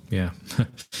 yeah.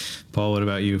 Paul, what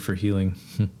about you for healing?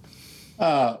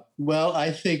 Well,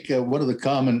 I think one of the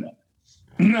common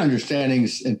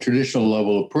understandings in traditional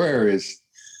level of prayer is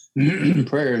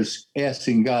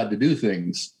asking God to do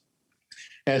things,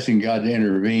 asking God to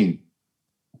intervene.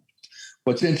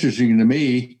 What's interesting to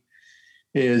me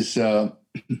is that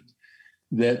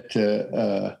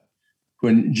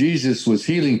when Jesus was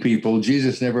healing people,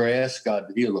 Jesus never asked God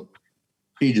to heal them.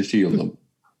 He just healed them.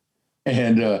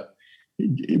 And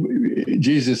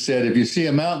Jesus said, if you see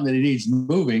a mountain that needs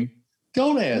moving,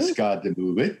 don't ask God to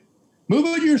move it. Move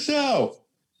it yourself.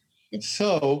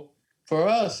 So for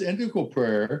us, integral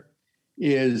prayer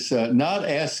is not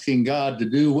asking God to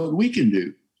do what we can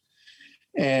do.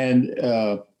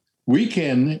 And we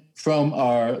can, from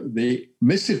the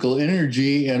mystical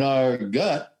energy in our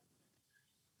gut,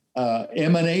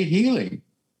 emanate healing.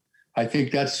 I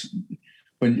think that's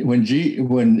when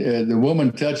the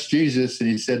woman touched Jesus and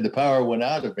he said, the power went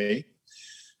out of me.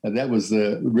 And that was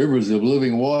the rivers of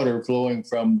living water flowing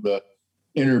from the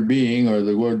inner being, or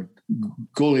the word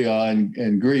goulia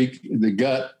in Greek, the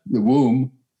gut, the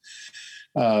womb,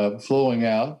 flowing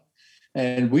out.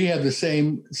 And we have the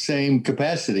same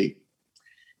capacity.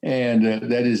 And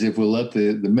that is if we'll let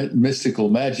the mystical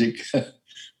magic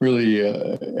really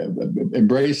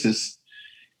embrace us.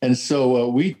 And so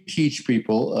we teach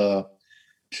people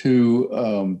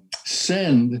to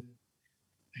send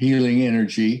healing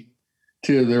energy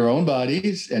to their own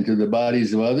bodies and to the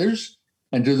bodies of others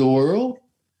and to the world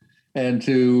and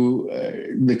to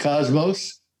the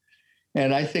cosmos.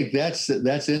 And I think that's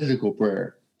integral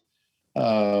prayer.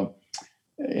 And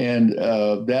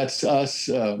that's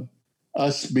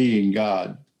us being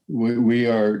God. We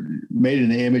are made in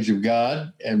the image of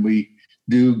God, and we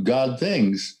do God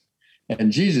things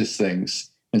and Jesus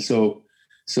things. And so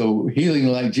healing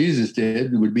like Jesus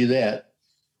did would be that,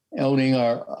 owning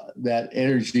that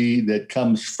energy that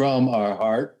comes from our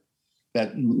heart,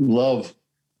 that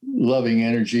loving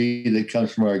energy that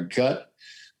comes from our gut,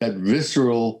 that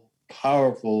visceral,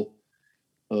 powerful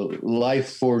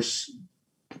life force,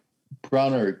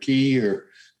 prana or ki or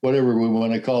whatever we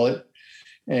want to call it,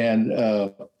 and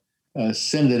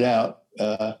send it out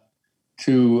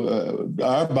to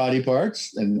our body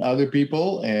parts and other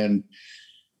people, and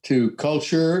to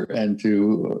culture and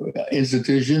to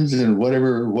institutions and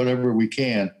whatever we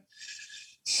can.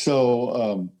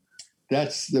 So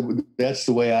that's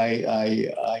the way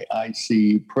I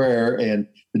see prayer, and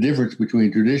the difference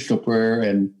between traditional prayer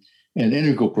and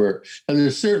integral prayer. And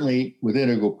there's certainly with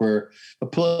integral prayer a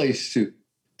place to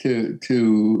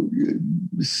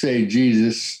say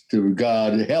Jesus to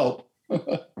God, help,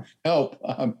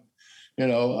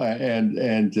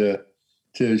 and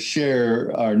to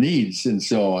share our needs and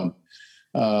so on.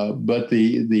 But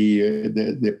that's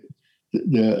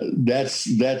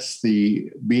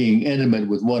the being intimate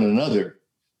with one another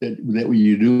that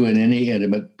you do in any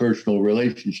intimate personal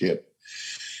relationship.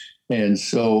 And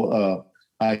so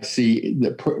I see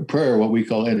the prayer, what we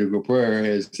call integral prayer,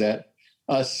 is that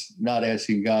us not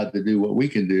asking God to do what we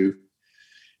can do.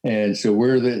 And so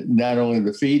we're not only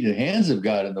the feet and hands of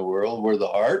God in the world, we're the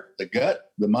heart, the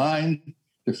gut, the mind,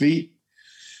 the feet,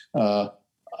 the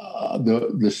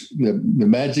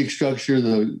magic structure,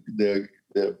 the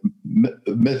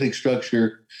mythic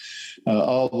structure,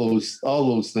 all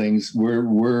those things.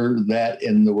 We're that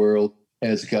in the world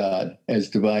as God, as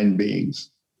divine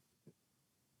beings.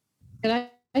 And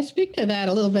I speak to that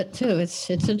a little bit too. It's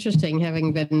interesting,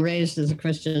 having been raised as a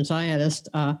Christian Zionist.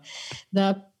 One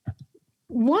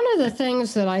of the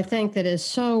things that I think that is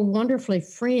so wonderfully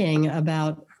freeing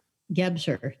about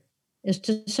Gebser is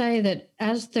to say that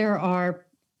as there are,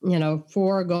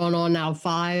 4 going on now,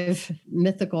 5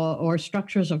 mythical or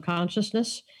structures of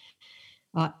consciousness,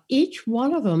 each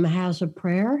one of them has a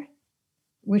prayer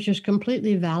which is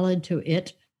completely valid to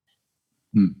it.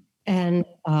 And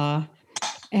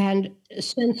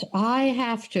since I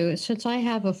have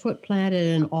a foot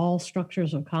planted in all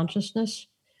structures of consciousness,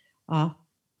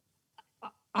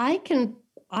 I can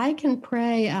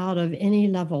pray out of any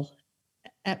level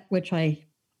at which out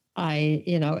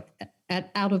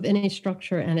of any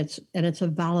structure, and it's a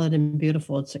valid and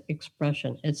beautiful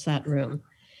expression. It's that room.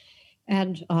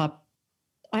 And I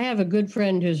have a good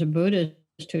friend who's a Buddhist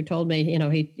who told me,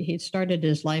 he started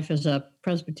his life as a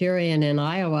Presbyterian in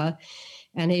Iowa,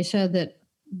 and he said that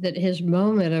his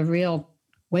moment of real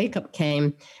wake up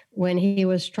came when he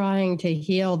was trying to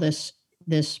heal this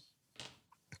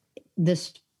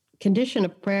condition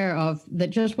of prayer that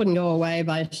just wouldn't go away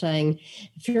by saying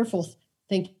fearful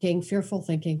thinking.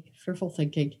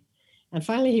 And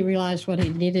finally he realized what he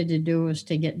needed to do was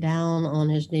to get down on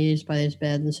his knees by his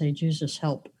bed and say, Jesus,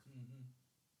 help.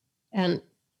 And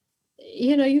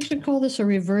you could call this a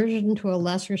reversion to a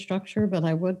lesser structure, but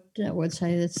I would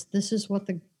say this is what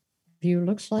the view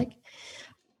looks like.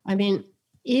 I mean,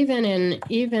 even in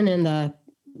the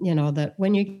that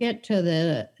when you get to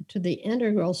the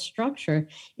integral structure,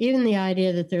 even the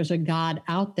idea that there's a God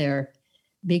out there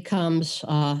becomes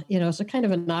it's a kind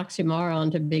of an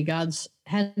oxymoron to be God's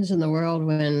hands in the world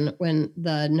when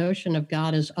the notion of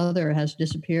God as other has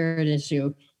disappeared as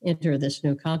you enter this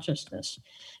new consciousness.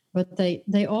 But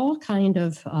they all kind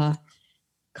of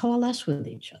coalesce with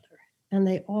each other, and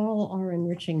they all are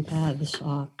enriching paths.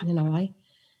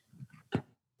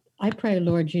 I pray,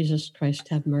 Lord Jesus Christ,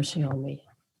 have mercy on me.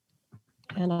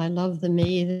 And I love the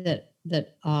me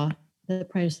that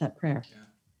prays that prayer.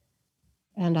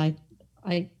 Yeah. And I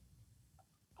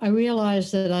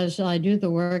realize that as I do the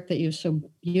work that you've so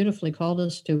beautifully called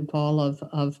us to, Paul,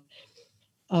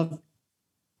 of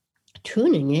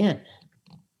tuning in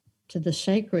to the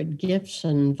sacred gifts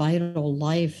and vital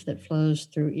life that flows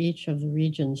through each of the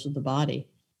regions of the body,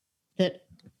 that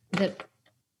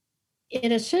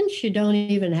in a sense, you don't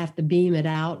even have to beam it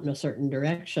out in a certain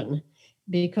direction.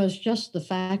 because just the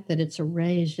fact that it's a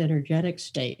raised energetic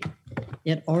state,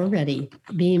 it already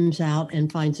beams out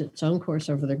and finds its own course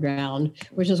over the ground,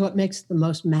 which is what makes it the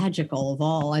most magical of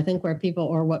all. I think where people,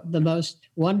 or what the most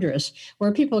wondrous,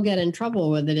 where people get in trouble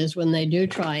with it is when they do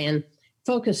try and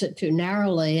focus it too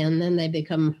narrowly, and then they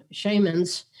become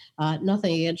shamans.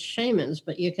 Nothing against shamans,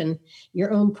 but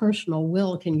your own personal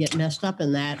will can get messed up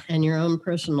in that, and your own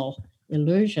personal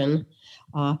illusion.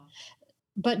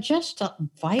 But just to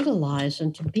vitalize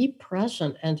and to be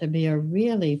present and to be a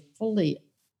really fully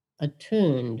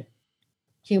attuned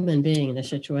human being in a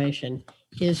situation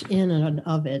is in and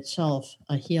of itself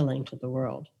a healing to the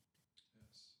world.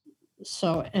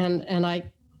 So, and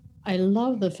I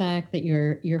love the fact that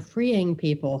you're freeing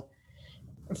people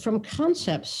from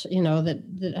concepts,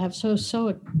 that have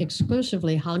so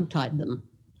exclusively hogtied them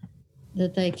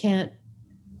that they can't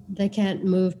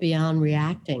move beyond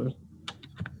reacting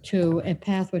to a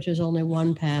path which is only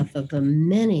one path of the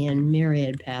many and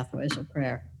myriad pathways of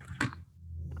prayer.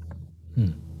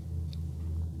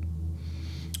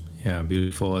 Yeah,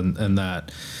 beautiful. And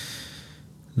that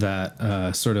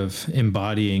sort of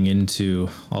embodying into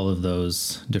all of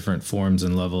those different forms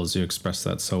and levels, you express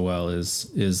that so well,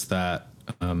 is that,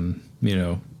 at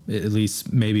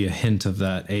least maybe a hint of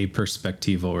that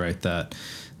perspectival, right? That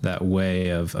way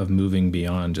of moving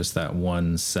beyond just that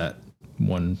one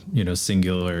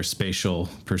singular spatial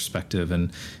perspective.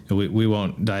 And we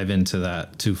won't dive into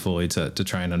that too fully to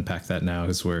try and unpack that now,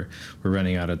 because we're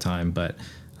running out of time. But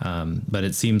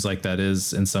it seems like that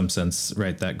is, in some sense,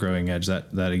 right, that growing edge, that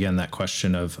again, that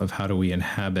question of how do we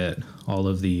inhabit all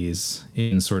of these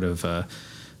in sort of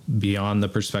beyond the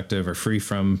perspective or free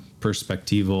from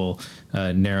perspectival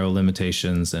narrow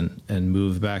limitations, and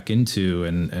move back into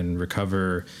and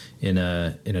recover in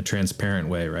a transparent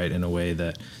way, right, in a way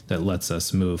that lets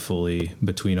us move fully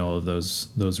between all of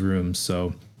those rooms.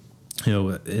 So,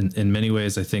 in many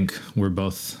ways, I think we're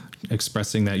both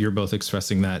expressing that, you're both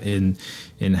expressing that in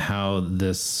how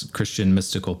this Christian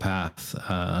mystical path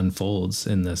unfolds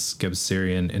in this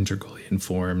Gebserian integrally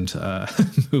informed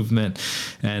movement.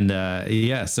 And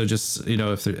so just,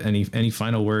 if there any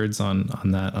final words on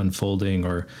that unfolding,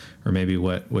 or maybe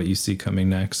what you see coming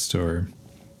next, or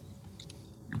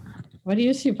what do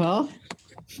you see, Paul?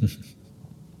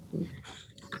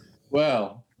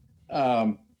 Well,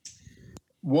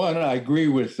 one, I agree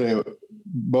with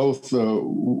both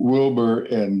Wilbur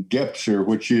and Gebser,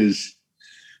 which is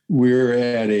we're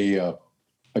at a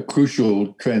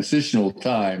crucial transitional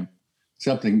time.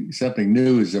 Something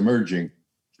new is emerging,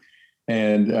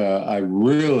 and I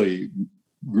really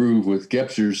groove with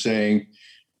Gebser saying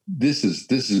this is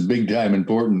big time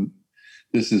important.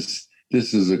 This is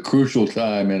a crucial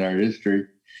time in our history,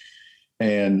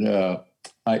 and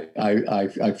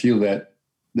I feel that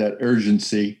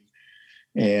urgency.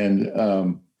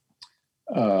 And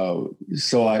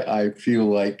so I feel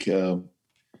like,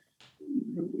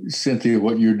 Cynthia,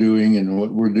 what you're doing and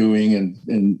what we're doing,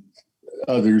 and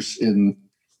others in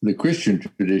the Christian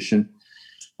tradition,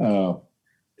 to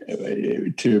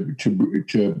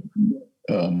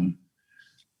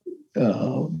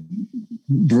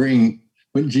bring,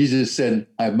 when Jesus said,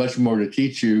 "I have much more to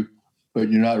teach you,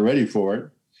 but you're not ready for it,"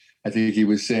 I think he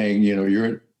was saying,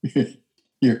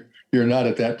 you're not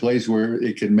at that place where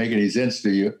it can make any sense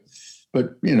to you.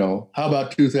 But, how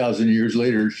about 2,000 years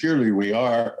later? Surely we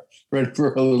are ready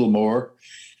for a little more.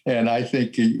 And I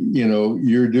think,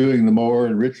 you're doing the more,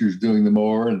 and Richard's doing the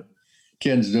more, and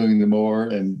Ken's doing the more,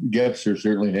 and Gebser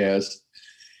certainly has.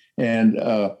 And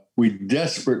we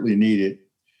desperately need it,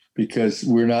 because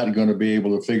we're not going to be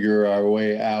able to figure our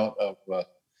way out of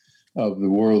the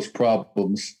world's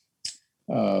problems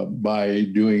by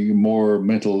doing more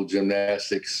mental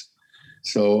gymnastics.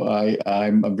 So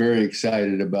I'm very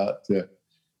excited about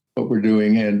what we're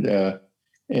doing,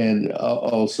 and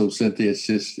also, Cynthia,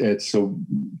 it's so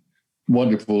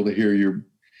wonderful to hear your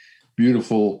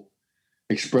beautiful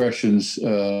expressions.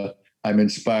 I'm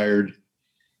inspired,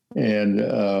 and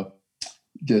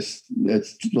just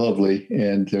that's lovely,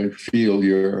 and to feel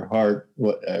your heart,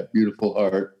 what a beautiful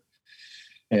heart.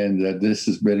 And this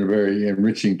has been a very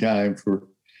enriching time for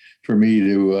me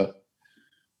to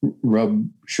rub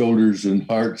shoulders and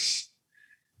hearts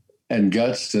and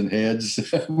guts and heads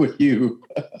with you.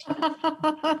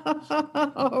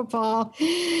 Oh, Paul.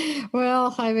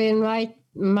 Well, I mean, my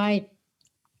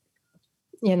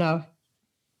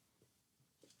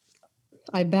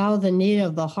I bow the knee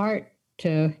of the heart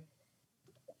to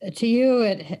you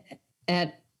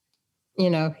at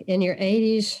in your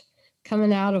 80s,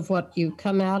 coming out of what you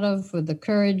come out of, with the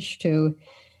courage to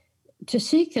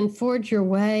seek and forge your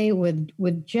way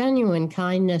with genuine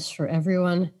kindness for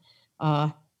everyone,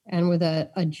 and with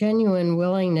a genuine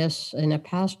willingness in a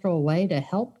pastoral way to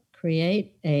help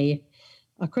create a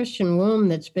Christian womb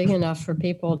that's big enough for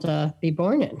people to be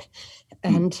born in.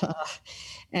 And so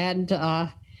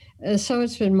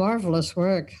it's been marvelous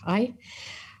work. I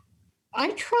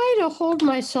try to hold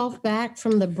myself back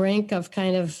from the brink of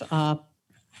kind of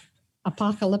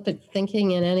apocalyptic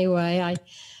thinking in any way.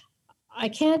 I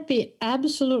can't be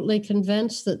absolutely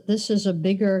convinced that this is a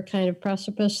bigger kind of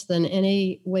precipice than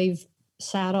any we've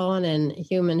sat on in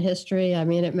human history. I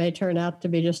mean, it may turn out to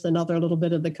be just another little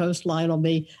bit of the coastline will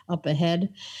be up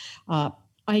ahead.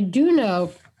 I do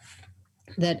know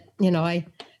that,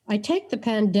 I take the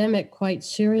pandemic quite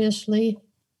seriously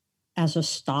as a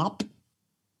stop.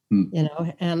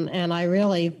 And I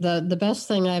really, the best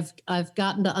thing I've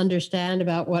gotten to understand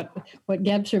about what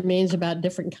Gebser means about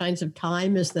different kinds of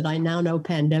time is that I now know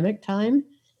pandemic time.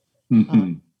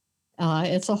 Mm-hmm.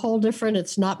 It's a whole different,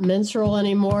 it's not mensural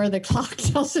anymore. The clock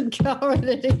doesn't go.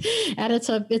 And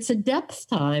it's a depth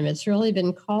time. It's really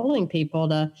been calling people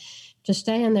to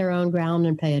stay in their own ground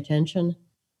and pay attention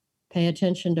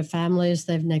to families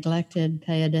they've neglected,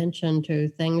 pay attention to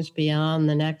things beyond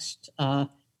the next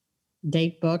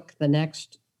date book, the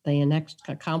next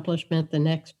accomplishment, the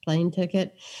next plane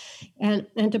ticket, and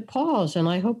to pause. And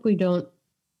I hope we don't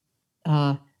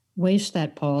waste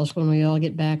that pause when we all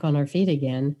get back on our feet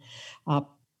again.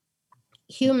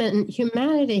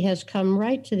 Humanity has come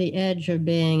right to the edge of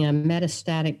being a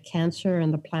metastatic cancer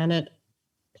in the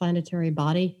planetary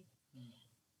body,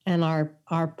 and our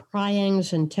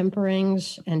pryings and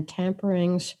temperings and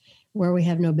tamperings where we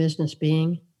have no business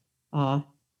being.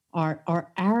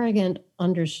 Our arrogant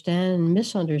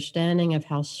misunderstanding of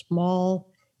how small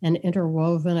and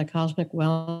interwoven a cosmic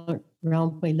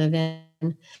realm we live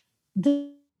in.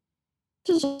 This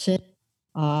is sin.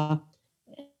 And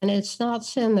it's not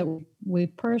sin that we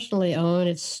personally own,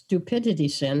 it's stupidity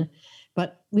sin,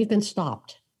 but we've been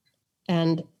stopped.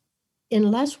 And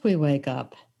unless we wake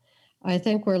up, I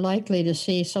think we're likely to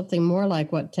see something more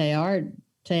like what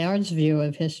Teilhard's view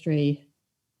of history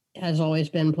has always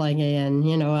been playing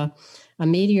in. A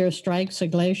meteor strikes, a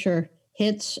glacier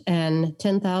hits, and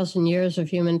 10,000 years of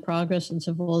human progress and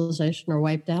civilization are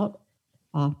wiped out.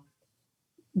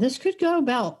 This could go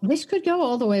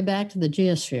all the way back to the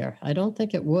geosphere. I don't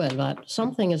think it would, but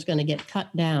something is going to get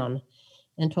cut down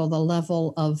until the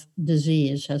level of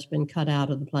disease has been cut out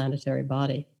of the planetary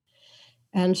body.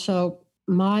 And so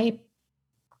my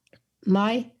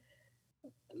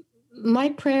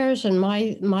prayers and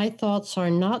my thoughts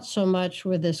are not so much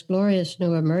with this glorious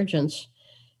new emergence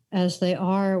as they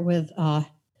are with,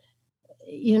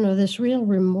 this real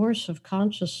remorse of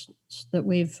consciousness that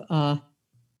we've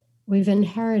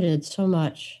inherited so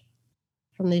much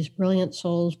from these brilliant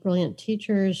souls, brilliant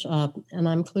teachers, and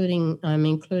I'm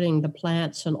including the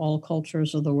plants and all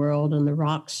cultures of the world and the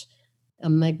rocks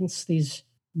amongst these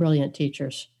brilliant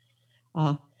teachers,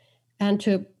 and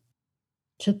to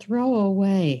throw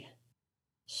away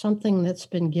something that's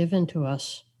been given to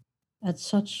us at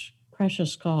such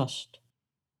precious cost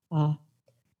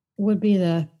would be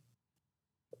the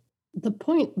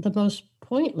most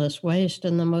pointless waste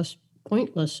and the most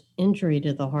pointless injury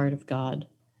to the heart of God.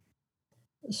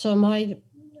 So my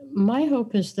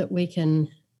hope is that we can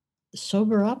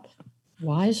sober up,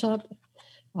 wise up,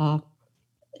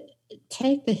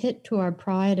 take the hit to our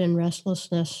pride and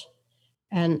restlessness,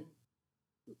 and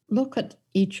look at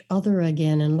each other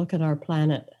again and look at our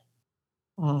planet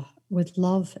with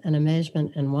love and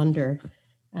amazement and wonder.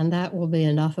 And that will be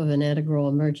enough of an integral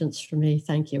emergence for me.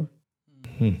 Thank you.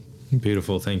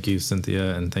 Beautiful. Thank you,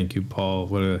 Cynthia. And thank you, Paul.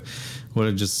 What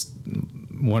a just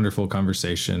wonderful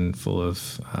conversation full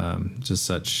of just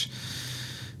such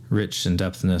rich and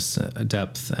depth and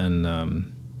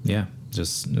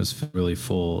just it was really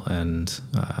full. And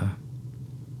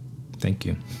thank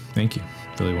you.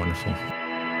 Really wonderful.